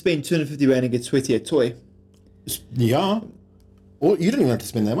could spend 250 rand and get sweaty at Toy. Yeah. Or you don't even have to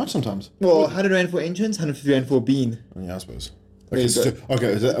spend that much sometimes. Well, 100 rand for entrance, 150 rand for a bean. Yeah, I suppose. Okay,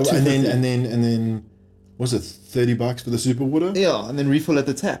 and then was it $30 for the super water? Yeah, and then refill at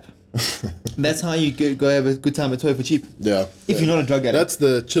the tap. That's how you go have a good time at Toy for cheap. Yeah. If you're not a drug addict. That's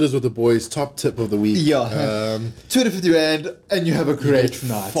the Chillers with the Boys top tip of the week. Yeah. 250 rand and you have a great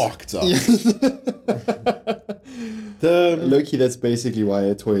night. Fucked up. Low-key, that's basically why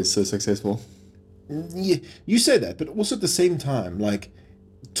a Toy is so successful. Yeah, you say that, but also at the same time, like...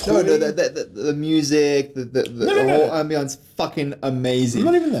 No, the music, the whole ambience, fucking amazing.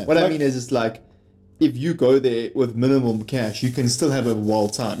 Not even that. What I mean is, it's like, if you go there with minimum cash, you can still have a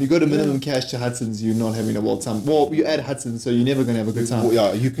wild time. You go to minimum cash to Hudson's, you're not having a wild time. Well, you add Hudson's, so you're never going to have a good time.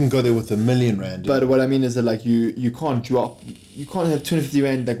 Yeah, you can go there with $1 million rand. But what I mean is that, like, you can't drop, you can't have 250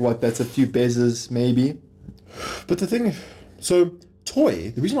 rand, like, what, that's a few bezos, maybe. But the thing, so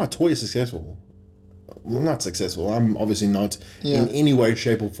Toy, the reason why Toy is successful, well, not successful, I'm obviously not in any way,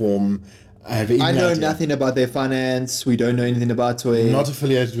 shape or form. I know nothing about their finance. We don't know anything about Toy. Not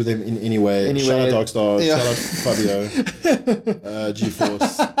affiliated with them in any way. Shout out Darkstar. Shout out Fabio.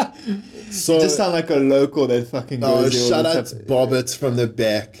 GeForce. So just sound like a local that fucking goes there. Shout out Bobbit from the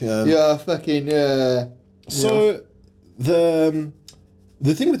back. So the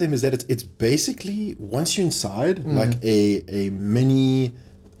thing with them is that it's basically, once you're inside, like a mini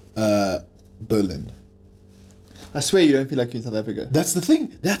Berlin. I swear you don't feel like you're in South Africa. That's the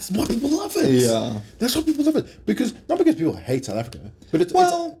thing. That's why people love it. Yeah. That's why people love it. Not because people hate South Africa, but it's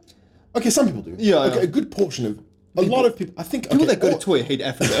okay, some people do. Yeah. Okay, a good portion of a lot of people. I think People okay, that go all- to Toy hate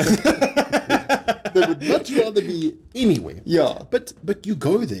Africa. they would much rather be anywhere. Yeah. But you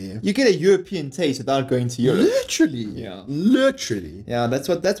go there. You get a European taste without going to Europe. Literally. Yeah. Literally. Yeah, that's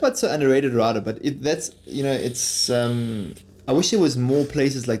what's so underrated about it. But that's it's. I wish there was more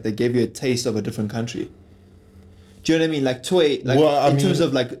places like that gave you a taste of a different country. Do you know what I mean? Like Toy, like Well, I in mean, terms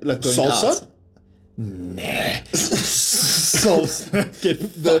of like going salsa? out. Nah. Salsa. Get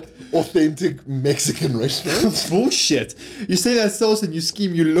The authentic Mexican restaurant. bullshit. You say that salsa and you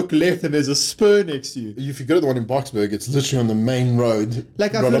scheme. You look left and there's a spur next to you. If you go to the one in Boxburg, it's literally on the main road.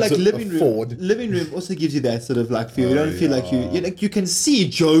 Like I right feel up like to a living room. Ford. Living room also gives you that sort of like feel. You Oh, don't feel like you can see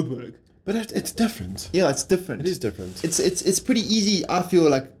Joburg. But it's different. Yeah, it's different. It is different. It's pretty easy. I feel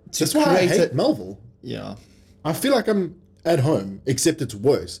like to That's why I create hate it. Melville. Yeah, I feel like I'm at home, except it's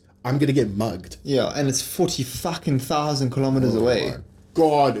worse. I'm gonna get mugged. yeah, and it's 40,000 kilometers away, Oh my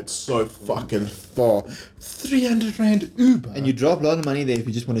God, it's so fucking far. 300 Rand Uber. and you drop a lot of money there if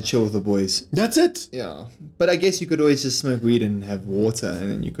you just want to chill with the boys. That's it. Yeah, but I guess you could always just smoke weed and have water, and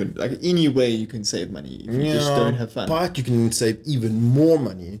then you could like any way you can save money if you just don't have fun. But you can save even more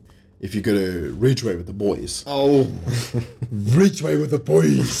money if you go to Ridgeway with the boys. Oh, Ridgeway with the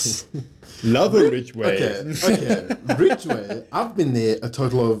boys. Love a Ridgeway. Okay. Ridgeway. I've been there a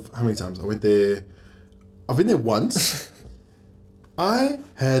total of how many times? I've been there once. I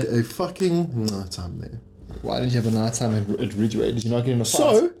had a fucking time there. Why did you have a night time at Ridgeway? Did you not get in a fight?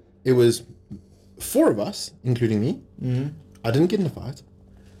 So it was 4 of us, including me. Mm-hmm. I didn't get in a fight.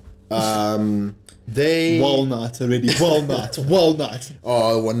 They Walnut already. Walnut.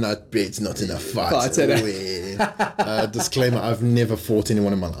 Oh, one night bed's not enough fight. Fight, Disclaimer: I've never fought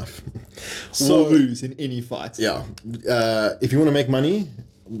anyone in my life. So lose in any fight. Yeah, if you want to make money,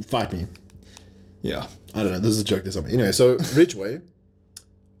 fight me. Yeah. I don't know. This is a joke to something. Anyway, so Ridgeway, it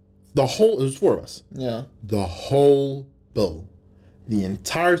was 4 of us. Yeah. The whole bill, the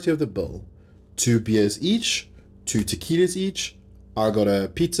entirety of the bill, 2 beers each, 2 tequilas each. I got a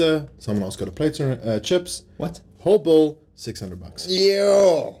pizza. Someone else got a plate of chips. What? Whole bill, $600.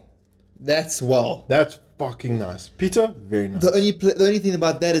 Yo. That's well. That's fucking nice. Pizza, very nice. The only thing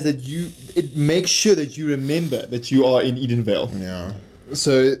about that is that it makes sure that you remember that you are in Edenvale. Yeah.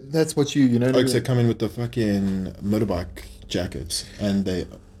 So that's what you know. Folks that come in with the fucking motorbike jackets and they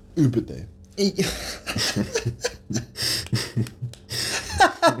Ubered there.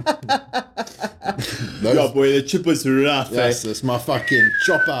 Yeah, boy, the chip was rough. Yes, Eh? it's my fucking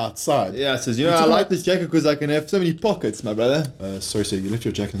chopper outside. Yeah, says I like this jacket because I can have so many pockets, my brother. Sorry, sir, you left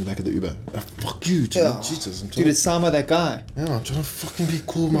your jacket in the back of the Uber. Fuck you, dude. Yeah. Jesus, I'm Dude, trying, it's Sama, that guy. I'm trying to fucking be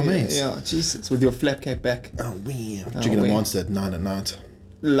cool with my mates. Yeah, Jesus, with your flap cap back. Oh, man. Drinking a man. Monster at 9 at night.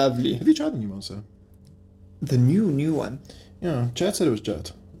 Lovely. Have you tried the new Monster? The new one. Yeah, Chad said it was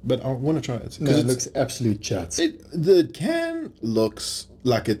Jet, but I want to try it. No, it looks absolute chats. The can looks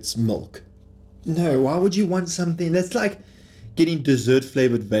like it's milk. No, why would you want something that's like getting dessert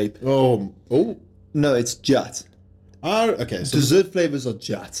flavored vape? Oh. No, it's jut. Okay, so Dessert flavors are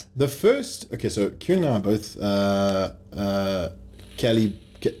jut. the first. Okay, so Q and I are both Kelly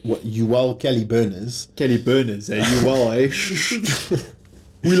burners. Kelly burners, eh? You well, eh?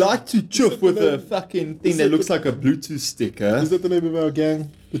 We like to chuff with a fucking thing that looks like a Bluetooth sticker. Is that the name of our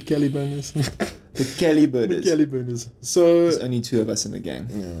gang? The Kelly burners. The Kelly burners. Kelly burners. So There's only 2 of us in the gang.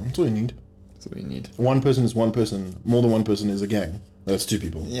 yeah, that's all you need. That's what we need. One person is one person. More than one person is a gang. That's 2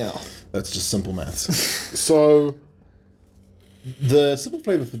 people. Yeah. That's just simple maths. So the simple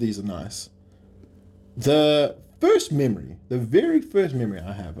flavor for these are nice. The very first memory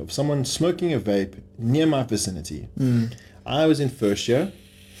I have of someone smoking a vape near my vicinity, I was in first year.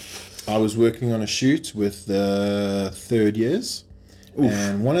 I was working on a shoot with the 3rd years. Oof.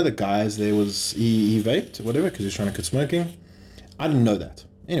 And one of the guys there he vaped or whatever because he was trying to quit smoking. I didn't know that.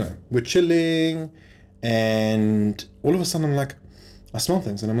 Anyway, we're chilling and all of a sudden I'm like, I smell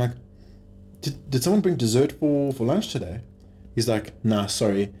things and I'm like, did someone bring dessert for lunch today? He's like, nah,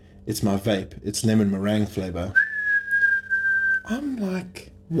 sorry, it's my vape. It's lemon meringue flavor. I'm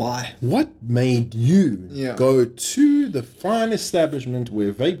like, Why? what made you Yeah. go to the fine establishment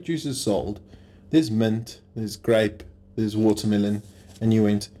where vape juice is sold? There's mint, there's grape, there's watermelon, and you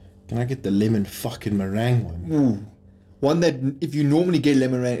went, can I get the lemon fucking meringue one? Ooh. One that if you normally get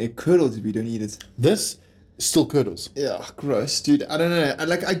lemon rain, it curdles if you don't eat it. This still curdles. Yeah, gross, dude. I don't know.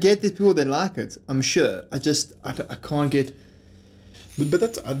 I get there's people that like it. I'm sure. I can't get. But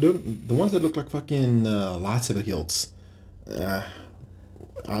that's, the ones that look like fucking lightsaber hilts.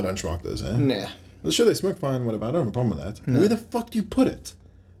 I don't rock those, eh? Nah. I'm sure they smoke fine, whatever. I don't have a problem with that. Where the fuck do you put it?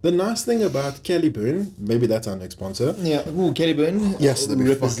 The nice thing about Caliburn, maybe that's our next sponsor. Yeah. Ooh, Kelly Burn. Yes, that'd be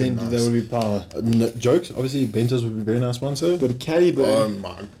represent. fucking That nice. would be power. No, jokes, obviously, Bentos would be a very nice sponsor. But Kelly Burn. Oh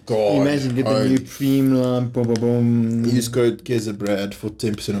my god. Imagine get the new premium line. Boom, boom, boom. Use code KZBRAD for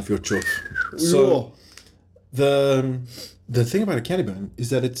 10% off your chuff. So the thing about a Caliburn is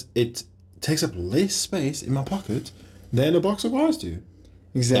that it takes up less space in my pocket than a box of wires do.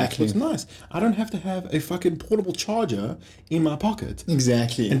 Exactly. That's what's nice. I don't have to have a fucking portable charger in my pocket.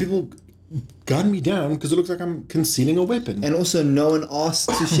 Exactly. And people gun me down because it looks like I'm concealing a weapon. And also, no one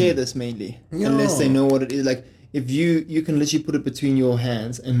asks to share this mainly, unless they know what it is. Like, if you can literally put it between your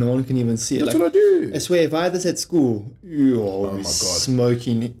hands and no one can even see it. That's like, what I do. I swear, if I had this at school, you Oh are my God.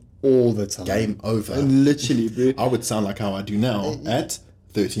 smoking all the time. Game over. And literally, bro. I would sound like how I do now at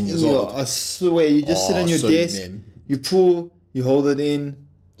 13 years Yeah, old. I swear, you just sit on your so desk, men. you pull, you hold it in,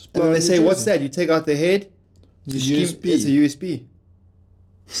 and then they say, "What's that?" You take out the head. You It's scream, USB. It's a USB.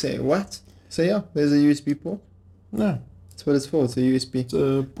 Say what? Say yeah. There's a USB port. No. That's what it's for. It's a USB. It's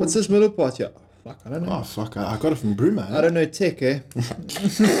a What's this middle part here? Oh, fuck, I don't know. Oh, fuck. I got it from Bruma. I don't know tech, eh?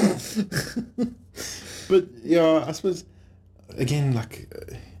 But, yeah, I suppose, again, like,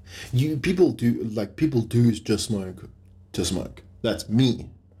 people do just smoke to smoke. That's me.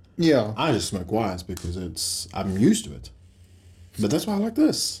 Yeah. I just smoke wires because I'm used to it. But that's why I like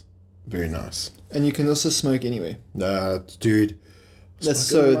this. Very nice. And you can also smoke anyway. Dude.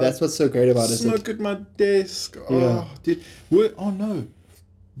 That's what's so great about it. Smoke at my desk. Yeah. Oh, dude. Oh no.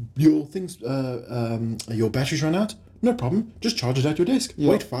 Your things, your batteries run out? No problem. Just charge it at your desk.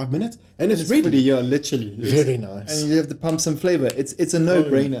 Yeah. Wait 5 minutes and it's It's ready. pretty, yeah, literally. Very nice. And you have to pump some flavor. It's a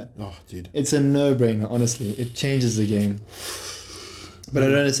no-brainer. Oh, dude. It's a no-brainer, honestly. It changes the game. But I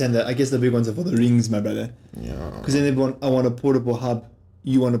don't understand that. I guess the big ones are for the rings, my brother. Yeah. Because then I want a portable hub.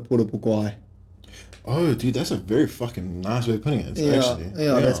 You want a portable guai. Oh, dude, that's a very fucking nice way of putting it. Yeah, Actually.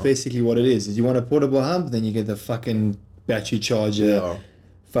 yeah, that's basically what it is. You want a portable hub, then you get the fucking battery charger. Yeah.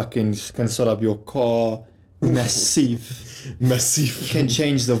 Fucking can start up your car. Massive. Massive. Can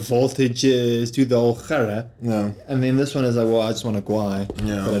change the voltages, do the whole chara. Yeah. And then this one is like, well, I just want a guai.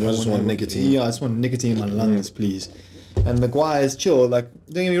 Yeah, But I I don't just want nicotine. Yeah, I just want nicotine in my lungs, please. And the guai is chill. Like,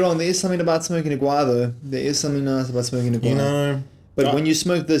 don't get me wrong, there is something about smoking a guai, though. There is something nice about smoking a guai. You know, But when you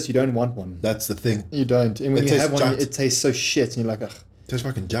smoke this, you don't want one. that's the thing. You don't. And when It you tastes have one, jat. it tastes so shit, and you're like, ugh. Tastes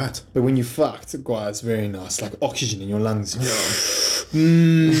fucking jat. But when you fucked, guai is very nice. Like oxygen in your lungs.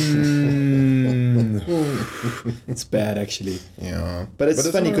 It's bad, actually. Yeah. But it's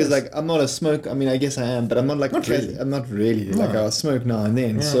funny because, nice. like, I'm not a smoker. I mean, I guess I am, but I'm not like Not really. I'm not really. No. Like, I'll smoke now and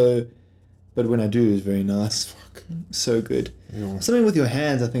then. Yeah. So, but when I do, it's very nice. Fuck. So good. Yeah. Something with your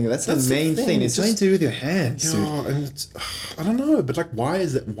hands. I think that's That's the the main thing, thing. it's It's something just- to do with your hands. dude. Yeah, and it's, I don't know, but like, why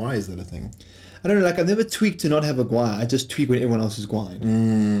is that a thing? I don't know. Like, I've never tweaked to not have a guai. I just tweak when everyone else is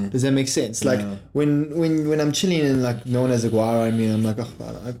guaiing. Does that make sense? Like, Yeah. when I'm chilling and like no one has a guai around me, I'm like, oh,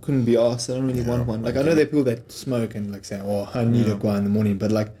 I couldn't be asked. I don't really want one. Like, I know there are people that smoke and like say, oh, I need a guai in the morning.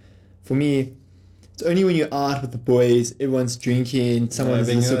 But like, for me, it's only when you're out with the boys, everyone's drinking, someone's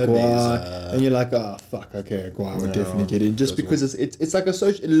Having has a a guai, beer. and you're like, oh fuck, okay, a guai would Yeah, definitely get in. Just that's because it's like a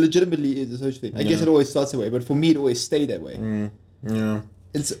social, it legitimately is a social thing. I guess Yeah. it always starts that way, but for me, it always stayed that way. Yeah.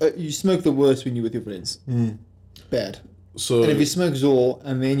 It's you smoke the worst when you're with your friends. Bad. So And if you smoke Zor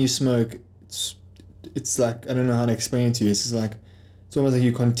and then you smoke, it's like, I don't know how to explain it to you. It's just like, it's almost like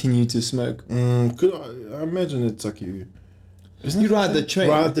you continue to smoke. could I imagine it's like you. Isn't You it ride the train.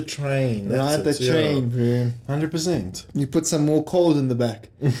 Ride the train. Ride the train, bro. 100%. You put some more coals in the back.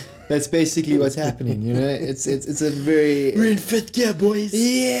 That's basically what's happening, you know? It's a very... We're in fifth gear, boys.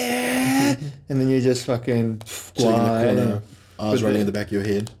 Yeah! And then you just fucking... Chilling in the guai. corner. Eyes But running then- in the back of your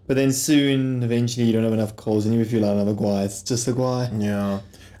head. But then soon, eventually, you don't have enough coals, and even if you light another guai, it's just a guai. Yeah.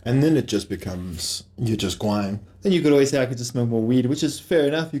 And then it just becomes, you're just guaying. Then you could always say, I could just smoke more weed, which is fair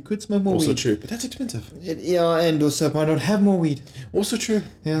enough. You could smoke more Also weed. true. But that's expensive. Yeah, and also why not have more weed? Also true.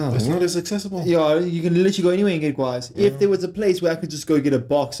 Yeah. It's not as accessible. Yeah, you can literally go anywhere and get guais. If there was a place where I could just go get a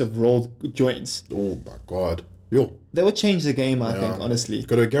box of rolled joints, Oh my god. Yo. that would change the game, I think, Yeah. honestly.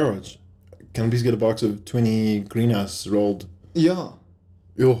 Go to a garage. Can I please get a box of 20 greenhouse rolled? Yeah,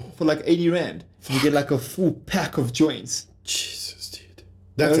 Yo. for like 80 rand. You get like a full pack of joints. Jesus, dude.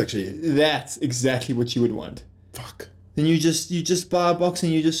 That's actually. That's exactly what you would want. Fuck. Then you just buy a box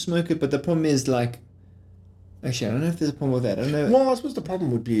and you just smoke it. But the problem is like, actually, I don't know if there's a problem with that. I don't know. Well, I suppose the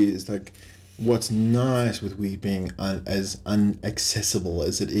problem would be is like, what's nice with weed being as unaccessible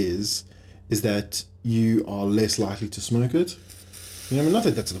as it is that you are less likely to smoke it. You know, I mean, not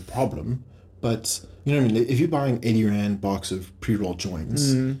that that's the problem, but you know what I mean. If you're buying 80 rand box of pre-rolled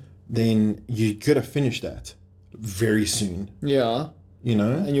joints, then you gotta finish that very soon. Yeah. you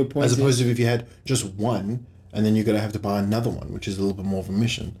know? And your point as is- opposed to if you had just one, and then you're going to have to buy another one, which is a little bit more of a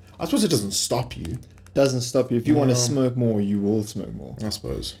mission. I suppose it doesn't stop you, Doesn't stop you. If you want to No. smoke more, you will smoke more. I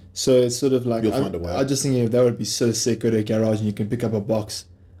suppose. So it's sort of like You'll find a way. I just think that would be so sick. Go to a garage and you can pick up a box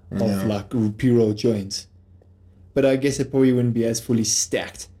of Yeah. like pre-roll joints. But I guess it probably wouldn't be as fully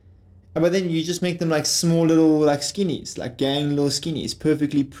stacked. But then you just make them like small little like skinnies, like gang little skinnies,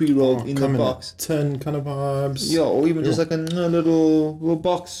 perfectly pre-rolled in the come box. tin kind of vibes. Yeah, or even just Yeah. like a little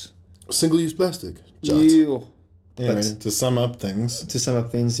box. Single-use plastic. Jut. Yeah. Anyway, But- to sum up things, To sum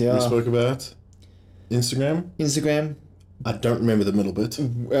up things, we yeah. spoke about Instagram. Instagram, I don't remember the middle bit.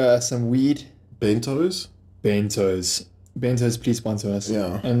 some weed. Bentos. Bentos, please sponsor us.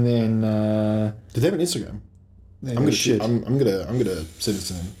 Yeah. And then Do they have an Instagram? they I'm gonna should. I'm gonna send it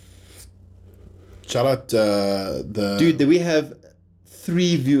to them. Shout out the Dude, we have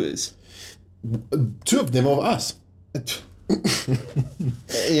 3 viewers. 2 of them are us.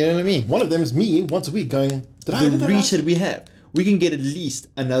 You know what I mean? One of them is me once a week going. Did I The do that reach right? that we have, we can get at least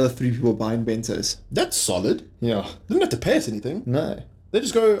another 3 people buying bentos. That's solid. Yeah. They don't have to pay us anything. No. They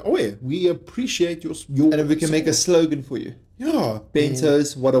just go, oh yeah, we appreciate your. And if we can make a slogan for you. yeah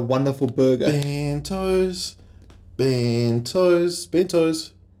Bentos, what a wonderful burger. Bentos.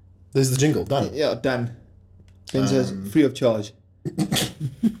 There's the jingle done. Yeah, done. Bentos, free of charge.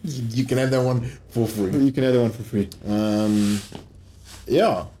 You can have that one for free. You can have the one for free.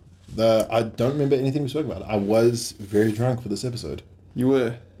 Yeah. I don't remember anything we spoke about. I was very drunk for this episode. You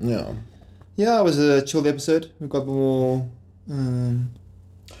were. Yeah. Yeah, it was a chilled episode. We got more,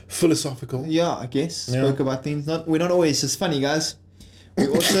 Philosophical. yeah, I guess. Yeah. Spoke about things. We're not always just funny, guys. We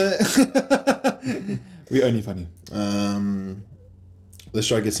also... we're only funny. Let's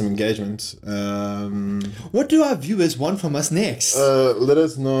try to get some engagement. What do our viewers want from us next? Let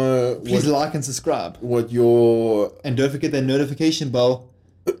us know Please like and subscribe. what your And don't forget that notification bell.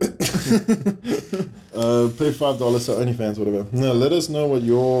 pay $5 so OnlyFans, whatever. No, let us know what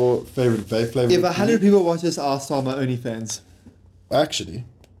your favorite vape flavor. If would 100 be. people watch this, I'll start my OnlyFans. Actually,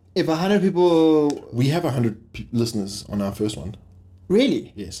 If 100 people... we have 100 listeners on our first one.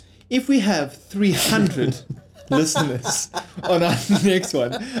 Really? Yes. If we have 300 listeners on our next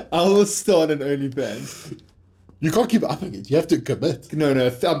one, I will start an OnlyFans. You can't keep upping it. You have to commit. No,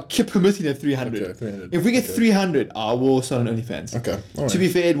 I'm committing at 300. Okay, 300. If we get Okay. 300, I will start an OnlyFans. Okay. All right. To be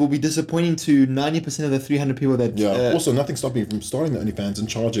fair, it will be disappointing to 90% of the 300 people that... Yeah. Also, nothing stopping you from starting the OnlyFans and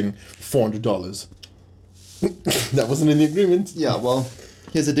charging $400. That wasn't in the agreement. Yeah, well,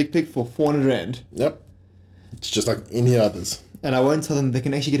 here's a dick pic for 400 Rand. Yep. It's just like any others. And I won't tell them they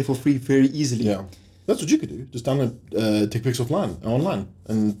can actually get it for free very easily. Yeah. That's what you could do. Just download dick pics online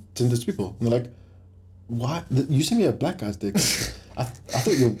and send it to people. And they're like, "Why? You sent me a black guy's dick. I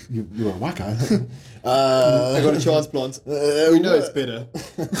thought you were a white guy." I got a transplant. We know it's better.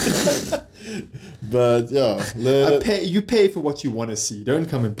 But yeah, You pay for what you want to see. Don't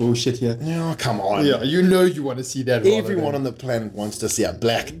come and bullshit here. yeah, come on. Yeah, you know you want to see that. rather Everyone than- on the planet wants to see a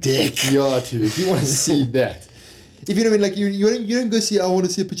black dick. Yeah, dude. You want to see that. If you know what I mean, like you don't go see. I want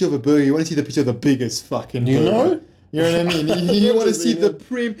to see a picture of a burger. You want to see the picture of the biggest fucking. You burger. know? You know what I mean. You want to see the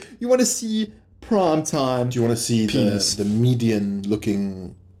prim. You want to see prime time. Do you want to see Penis. the median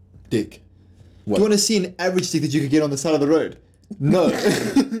looking dick? What? Do you want to see an average dick that you could get on the side of the road? No. Do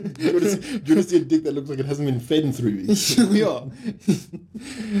you want to see a dick that looks like it hasn't been fed in 3 weeks? We are. Do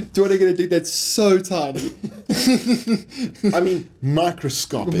you want to get a dick that's so tiny? I mean,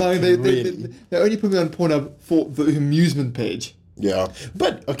 microscopic. No, really. they only put me on Pornhub for the amusement page. Yeah,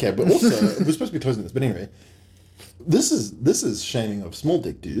 but okay, but also we're supposed to be closing this. But anyway, this is shaming of small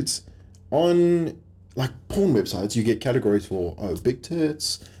dick dudes. On like porn websites, you get categories for big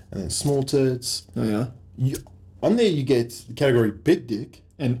tits and then small tits. Oh yeah. On there, you get the category big dick,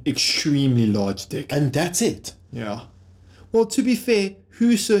 An extremely large dick. and that's it. Yeah. Well, to be fair,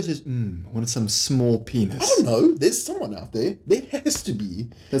 who searches, I want some small penis? I don't know. There's someone out there. There has to be.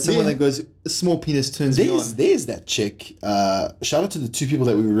 There's someone that goes, a small penis turns me on. There's that chick. Shout out to the 2 people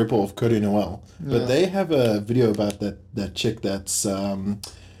that we rip off, Cody and Noel. But they have a video about that chick that's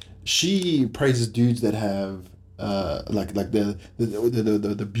she praises dudes that have like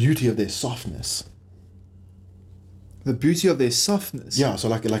the beauty of their softness. The beauty of their softness. Yeah, so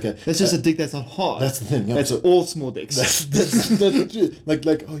like a That's just a dick that's not hard. that's the thing. Yeah, That's so all small dicks. that's true. like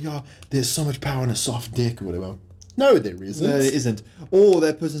oh yeah, there's so much power in a soft dick or whatever. No, there isn't. No, it isn't. Or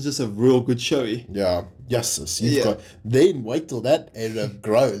that person's just a real good showy. Yeah, yes, sis. You've Yeah. got. Then wait till that area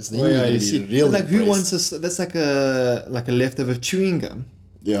grows. Then Oh, you're yeah, gonna you be see. real Like who impressed. wants a, that's like a leftover chewing gum.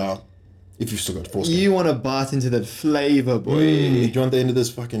 Yeah, if you've still got foreskin. You want to bite into that flavor, boy. Do you want the end of this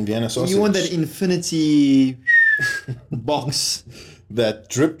fucking Vienna sausage? You want that infinity box. that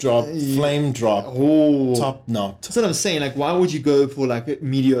drip drop, flame drop, Oh, top knot. that's what I'm saying. Like, why would you go for like a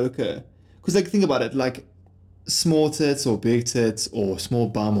mediocre? Because like, think about it. Like, small tits or big tits or small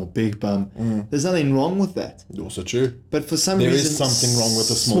bum or big bum. There's nothing wrong with that. Also true. But for some There reason, is something wrong with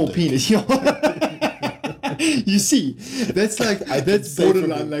a small dick. penis. You see, that's like that's say from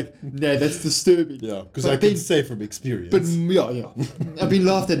borderline. Like, yeah, that's disturbing. Yeah, because But I can then- say from experience. But yeah. I've been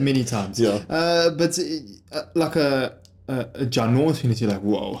laughed at many times. Yeah. But like a ginormous penis, you're like,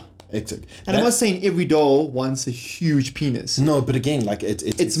 whoa. Hectic. And I'm not saying every doll wants a huge penis. No, but again, like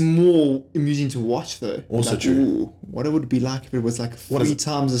It's more amusing to watch though. Also like, true. Ooh, what it would be like if it was like What is 3 it?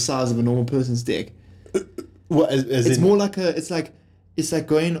 times the size of a normal person's dick. well, as It's in, more like it's like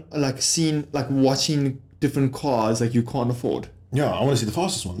going like seeing like watching different cars like you can't afford. yeah, I want to see the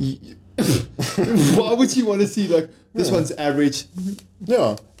fastest one. Why would you want to see like this Yeah. one's average?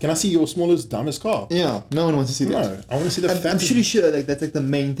 Yeah, can I see your smallest, dumbest car? Yeah, no one wants to see that. No, I want to see the I'm fattest. pretty sure like that's like the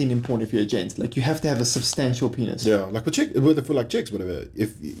main thing in porn if you're a gent. Like you have to have a substantial penis. Yeah, like for like chicks, whatever.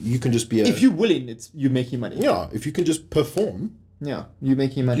 If you can just be a If you're willing, you're making money. yeah, if you can just perform, Yeah, you're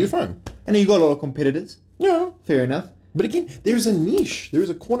making money. you're fine. And then you got a lot of competitors. Yeah, Fair enough. but again, there's a niche. There is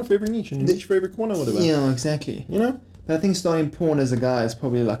a corner for every niche and a niche for every corner, whatever. Yeah, exactly. You know? But I think starting porn as a guy is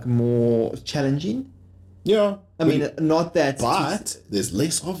probably like more challenging. Yeah. I mean, not that. but there's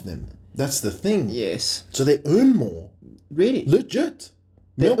less of them. That's the thing. Yes. So they earn more. Really? Legit.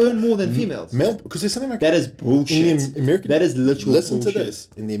 They earn more than females. Male, because there's something like That is bullshit. in the American. That is literal Listen bullshit. to this.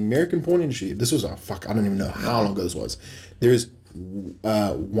 In the American porn industry, this was I don't even know how long ago this was. There is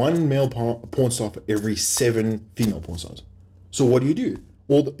one male porn star for every 7 female porn stars. So what do?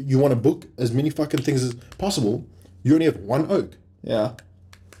 Well, you want to book as many fucking things as possible. You only have one oak. Yeah.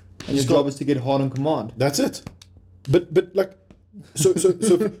 And your got- job is to get hard on command. That's it. But like, so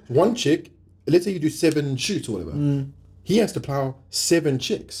one chick. Let's say you do 7 shoots or whatever. He has to plow 7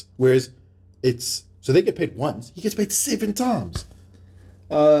 chicks, whereas so they get paid once. He gets paid 7 times.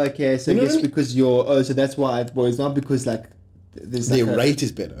 Oh, okay. So You know I guess what I mean? because so that's why it boys, not because like there's like Their a, rate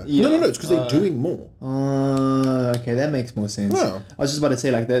is better. Yeah. No, it's because they're doing more. Okay, that makes more sense. Yeah. I was just about to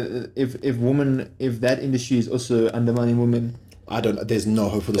say like that if that industry is also undermining women. There's no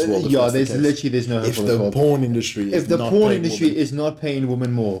hope for this world. if Yeah, that's the there's case. literally there's no hope If for this the world. porn industry is If the not porn paying industry women- is not paying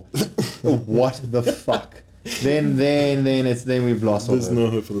women more, what the fuck? Then we've lost all there's hope. no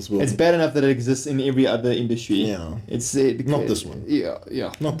hope for this world. It's bad enough that it exists in every other industry. Yeah. It's Not this one.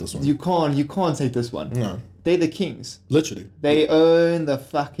 Yeah. Not this one. You can't take this one. No, They're the kings. literally. They own the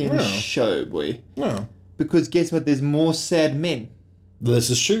fucking Yeah. show, boy. No, Because guess what? There's more sad men this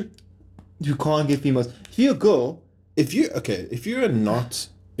is true. who can't get females. If you're a girl, If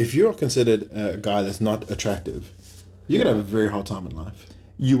you're considered a guy that's not attractive, you're gonna have a very hard time in life.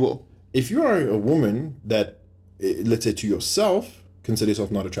 you will. If you are a woman that, let's say to yourself, consider yourself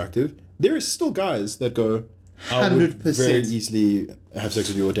not attractive, there is still guys that go, I would 100%. very easily have sex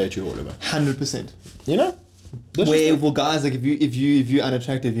with you or date you or whatever. 100%. You know? That's Where just- well, guys, like if you're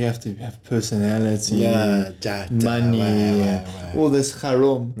unattractive, you have to have personality, money, all this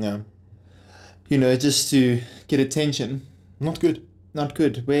haram, Yeah. just to get attention. Not good. Not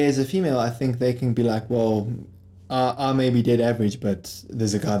good. Whereas a female, I think they can be like, well, I may be dead average, but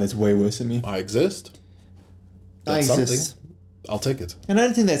there's a guy that's way worse than me. I exist. I That's exist. something. I'll take it. And I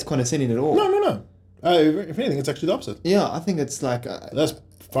don't think that's condescending at all. No. If anything, it's actually the opposite. Yeah, I think it's like That's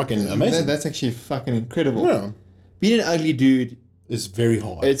fucking amazing. that's actually fucking incredible. Yeah. Being an ugly dude, It's very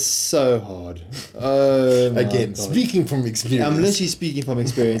hard. it's so hard. Oh my Again, God. speaking from experience. I'm literally speaking from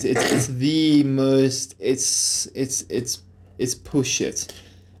experience. It's the most. It's push shit.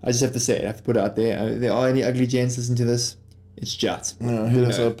 I just have to say it. I have to put it out there. If there are any ugly gents listening to this, it's Jat. Yeah, hit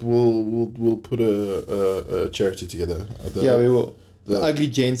us up. We'll put a charity together. Yeah, we will. The the- Ugly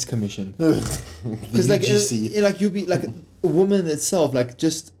Gents Commission. Because Because like you'll be like a woman itself. Like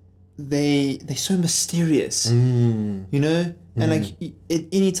just they're so mysterious. Mm. You know, and like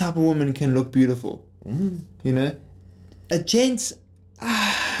any type of woman can look beautiful. You know, a gent.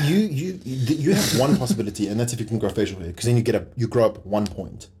 You have one possibility, and that's if you can grow facial hair. Because then you grow up 1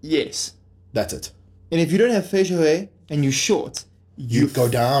 point. Yes. That's it. And if you don't have facial hair and you're short, You go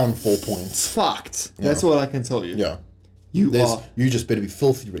down 4 points. fucked. That's all I can tell you. Yeah. You are. You just better be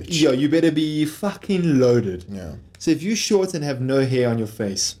filthy rich. Yeah, you better be fucking loaded. Yeah. So if you're short and have no hair on your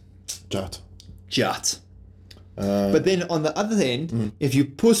face, Jat. jut. But then on the other end, if you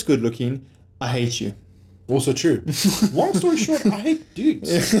puss good looking, I hate you. Also true. Long story short, I hate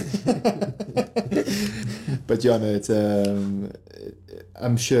dudes. But yeah, no, it's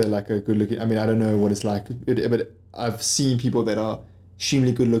I'm sure like a good looking. I mean, I don't know what it's like, but I've seen people that are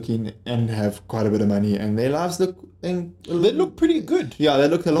extremely good looking and have quite a bit of money, and their lives look. They look pretty good. Yeah, they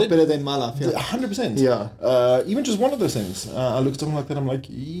look a lot better than my life. Yeah. 100%. Yeah. Even just one of those things. I look at something like that, I'm like,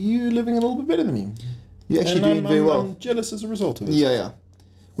 you living a little bit better than me. You're actually And doing very well. I'm jealous as a result of it. Yeah.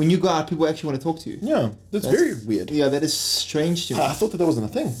 When you go out, people actually want to talk to you. Yeah, that's very weird. Yeah, that is strange to me. I thought that wasn't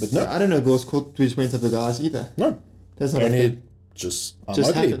a thing, but no. I don't know girls called to went up the guys either. No. That's not a And thing. it just, I'm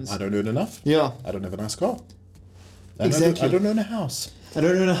Just ugly. happens. I don't earn enough. Yeah. I don't have a nice car. And Exactly. I don't own a house. I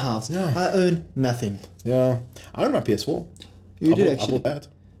don't own a house. Yeah. I own nothing. Yeah. I own my PS4. You did I actually. bought that.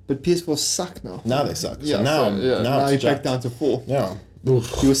 But PS4 suck now. Now they suck. Yeah, So now, now it's you're back jacked. down to 4. Yeah. You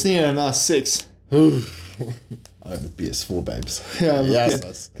were sitting at a nice 6. I own the PS4, babes. Yeah,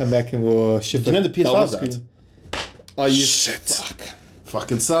 Yes. come back and we'll shift You know the PS5's screen. out? Oh, you Shit. fuck.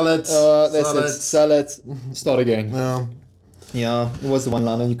 Fucking salad. That's it. Sell it. Start again. Yeah. Yeah, it was the one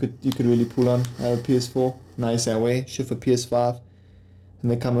liner you could really pull on. PS4, nice that way. Shift for PS5,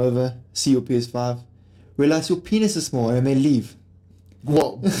 and they come over, see your PS5, realize your penis is small, and they leave.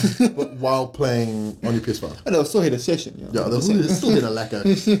 Well, but while playing on your PS5. And they'll still hit a session. You know? Yeah, there's still been a lack of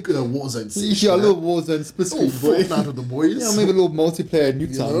Warzone session. Yeah, a little Warzone split Oh, screen, boy. Fortnite with the boys. Yeah, maybe a little multiplayer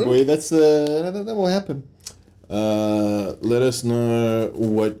Nuketown, know? boy. That's that will happen. Let us know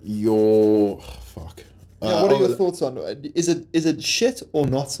what your fuck. Yeah, what are your thoughts on it? Is it shit or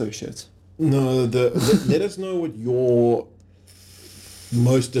not so shit? No, let us know what your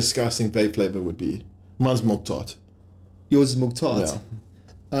most disgusting vape flavor would be. Mine's milk tart. Yours is milk tart.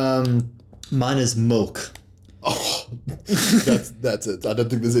 Yeah. Mine is milk. Oh, that's it. I don't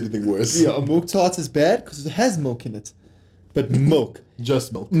think there's anything worse. Yeah, milk tart is bad because it has milk in it. But milk.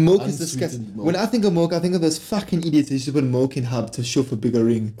 Just milk. Milk is Unsweetened disgusting. milk. When I think of milk, I think of those fucking idiots who used to put milk in hub to show for bigger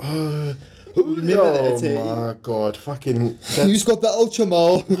ring. Remember that, eh? Oh my god, fucking. Who's got the ultra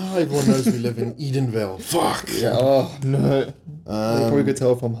mile? Everyone knows we live in Edenvale. Fuck. Yeah, oh no. You probably could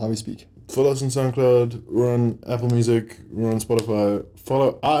tell from how we speak. Follow us on SoundCloud. We're on Apple Music. We're on Spotify.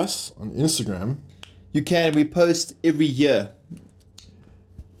 Follow us on Instagram. You can. We post every year.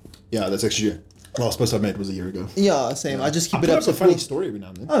 Yeah, that's actually it. Last post I made was a year ago. Yeah, same. I just keep I it put up. up a funny story every now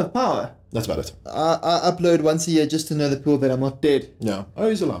and then. Oh, power. That's about it. I upload once a year just to know the people that I'm not dead. Yeah. Oh,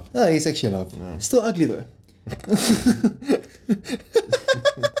 he's alive. Oh, he's actually alive. Yeah. Still ugly though.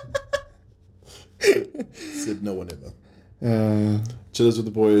 Said no one ever. Chillers with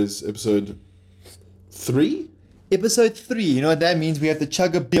the Boys, episode 3? Episode 3. You know what that means? We have to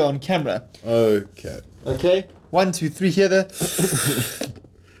chug a beer on camera. Okay. Okay. 1, 2, 3. Here the.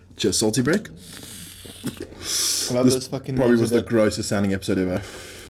 Just salty break. I love This those fucking probably names was of the grossest sounding episode ever.